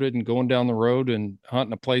hound loaded and going down the road and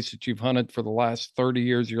hunting a place that you've hunted for the last 30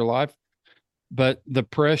 years of your life. But the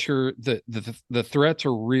pressure, the threats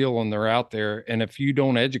are real and they're out there. And if you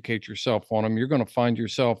don't educate yourself on them, you're going to find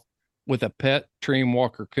yourself with a pet Treem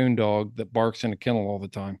Walker coon dog that barks in a kennel all the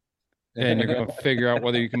time. And you're going to figure out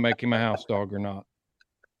whether you can make him a house dog or not.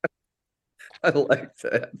 I like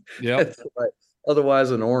that. Yeah.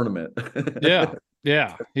 Otherwise an ornament. Yeah.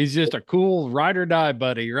 Yeah. He's just a cool ride or die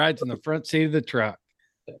buddy. He rides in the front seat of the truck,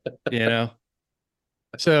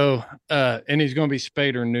 So, and he's going to be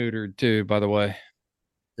spayed or neutered too, by the way.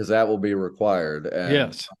 Because that will be required.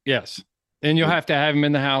 Yes. And you'll have to have them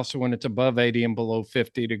in the house when it's above 80 and below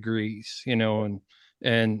 50 degrees,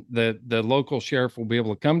 and the local sheriff will be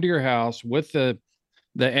able to come to your house with the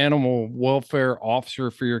animal welfare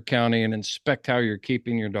officer for your county and inspect how you're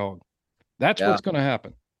keeping your dog. That's what's going to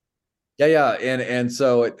happen. Yeah. And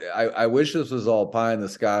so I wish this was all pie in the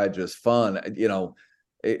sky, just fun.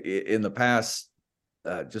 In the past,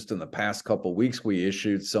 just in the past couple of weeks, we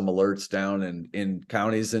issued some alerts down in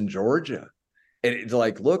counties in Georgia. And it's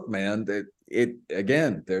like, look, man,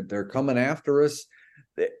 they're coming after us.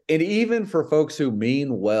 And even for folks who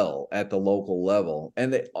mean well at the local level,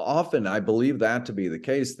 and often I believe that to be the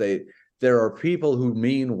case, there are people who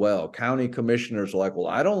mean well. County commissioners are like, well,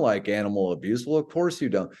 I don't like animal abuse. Well, of course you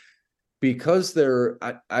don't. Because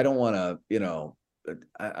I don't want to,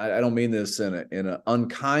 I don't mean this in an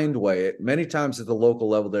unkind way. Many times at the local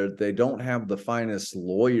level, they don't have the finest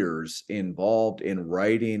lawyers involved in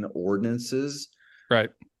writing ordinances,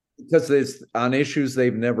 right? Because it's on issues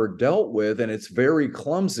they've never dealt with, and it's very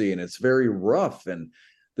clumsy and it's very rough. And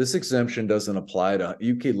this exemption doesn't apply to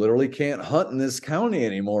you. Literally can't hunt in this county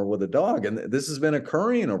anymore with a dog, and this has been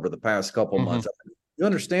occurring over the past couple months. You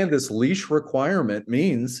understand this leash requirement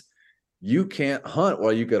means you can't hunt.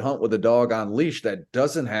 Well, you could hunt with a dog on leash. That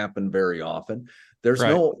doesn't happen very often. There's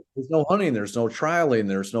no hunting. There's no trialing.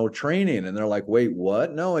 There's no training. And they're like, wait,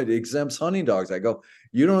 what? No, it exempts hunting dogs. I go,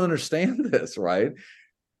 you don't understand this, right?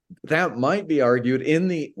 That might be argued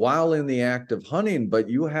while in the act of hunting, but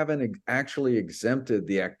you haven't actually exempted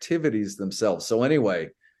the activities themselves. So anyway,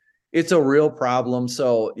 it's a real problem.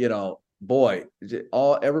 So, boy,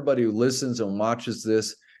 everybody who listens and watches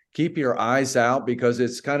this, keep your eyes out, because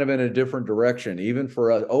it's kind of in a different direction. Even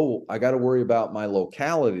for us, I got to worry about my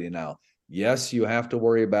locality now. Yes, you have to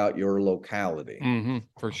worry about your locality.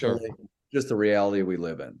 For sure. Just the reality we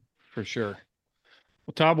live in. For sure.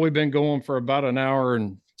 Well, Todd, we've been going for about an hour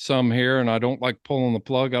and some here, and I don't like pulling the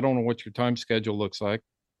plug. I don't know what your time schedule looks like.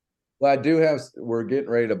 Well, we're getting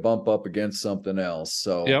ready to bump up against something else.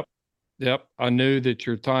 So Yep. I knew that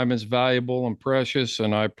your time is valuable and precious,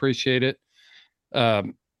 and I appreciate it.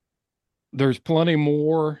 There's plenty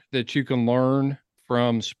more that you can learn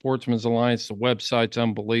from Sportsman's Alliance. The website's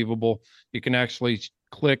unbelievable. You can actually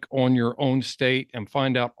click on your own state and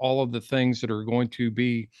find out all of the things that are going to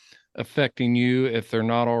be affecting you if they're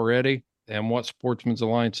not already, and what Sportsman's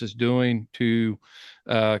Alliance is doing to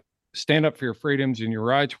stand up for your freedoms and your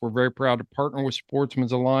rights. We're very proud to partner with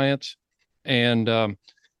Sportsman's Alliance, and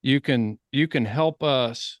you can help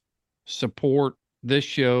us support this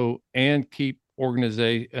show and keep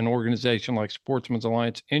an organization like Sportsman's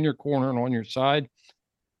Alliance in your corner and on your side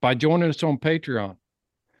by joining us on Patreon.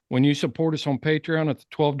 When you support us on Patreon at the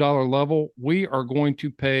 $12 level, we are going to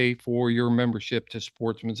pay for your membership to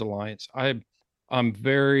Sportsman's Alliance. I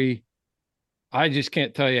just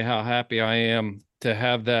can't tell you how happy I am to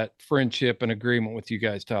have that friendship and agreement with you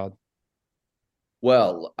guys, Todd.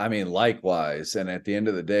 Well, I mean, likewise. And at the end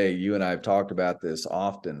of the day, you and I have talked about this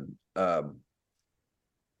often.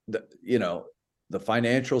 The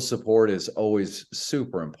financial support is always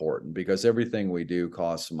super important, because everything we do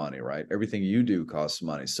costs money, right? Everything you do costs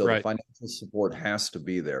money. So the financial support has to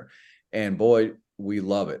be there. And boy, we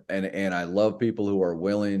love it. And I love people who are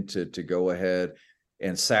willing to go ahead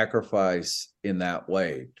and sacrifice in that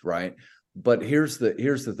way, right? But here's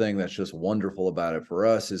the thing that's just wonderful about it for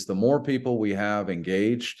us is the more people we have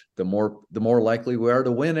engaged, the more likely we are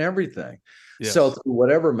to win everything. Yes. So through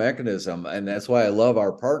whatever mechanism, and that's why I love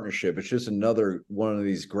our partnership. It's just another one of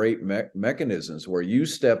these great mechanisms where you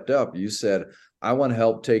stepped up. You said, I want to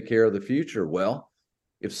help take care of the future. Well,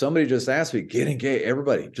 if somebody just asked me, get engaged,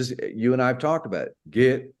 everybody, just you and I have talked about it,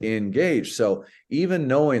 get engaged. So even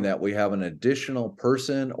knowing that we have an additional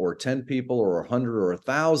person or 10 people or 100 or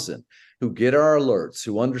 1,000 who get our alerts,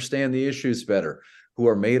 who understand the issues better, who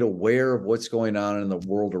are made aware of what's going on in the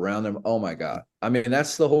world around them. Oh my God. I mean,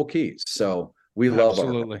 that's the whole key. So we love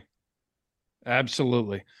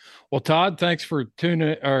Absolutely. Well, Todd, thanks for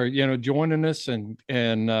joining us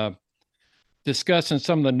and discussing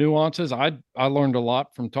some of the nuances. I learned a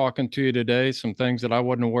lot from talking to you today, some things that I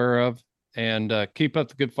wasn't aware of, and keep up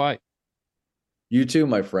the good fight. You too,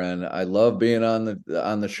 my friend. I love being on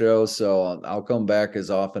the show, so I'll come back as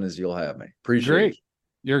often as you'll have me. Appreciate it.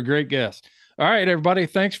 You're a great guest. All right, everybody.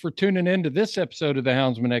 Thanks for tuning in to this episode of the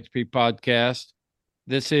Houndsman XP podcast.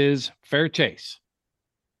 This is Fair Chase.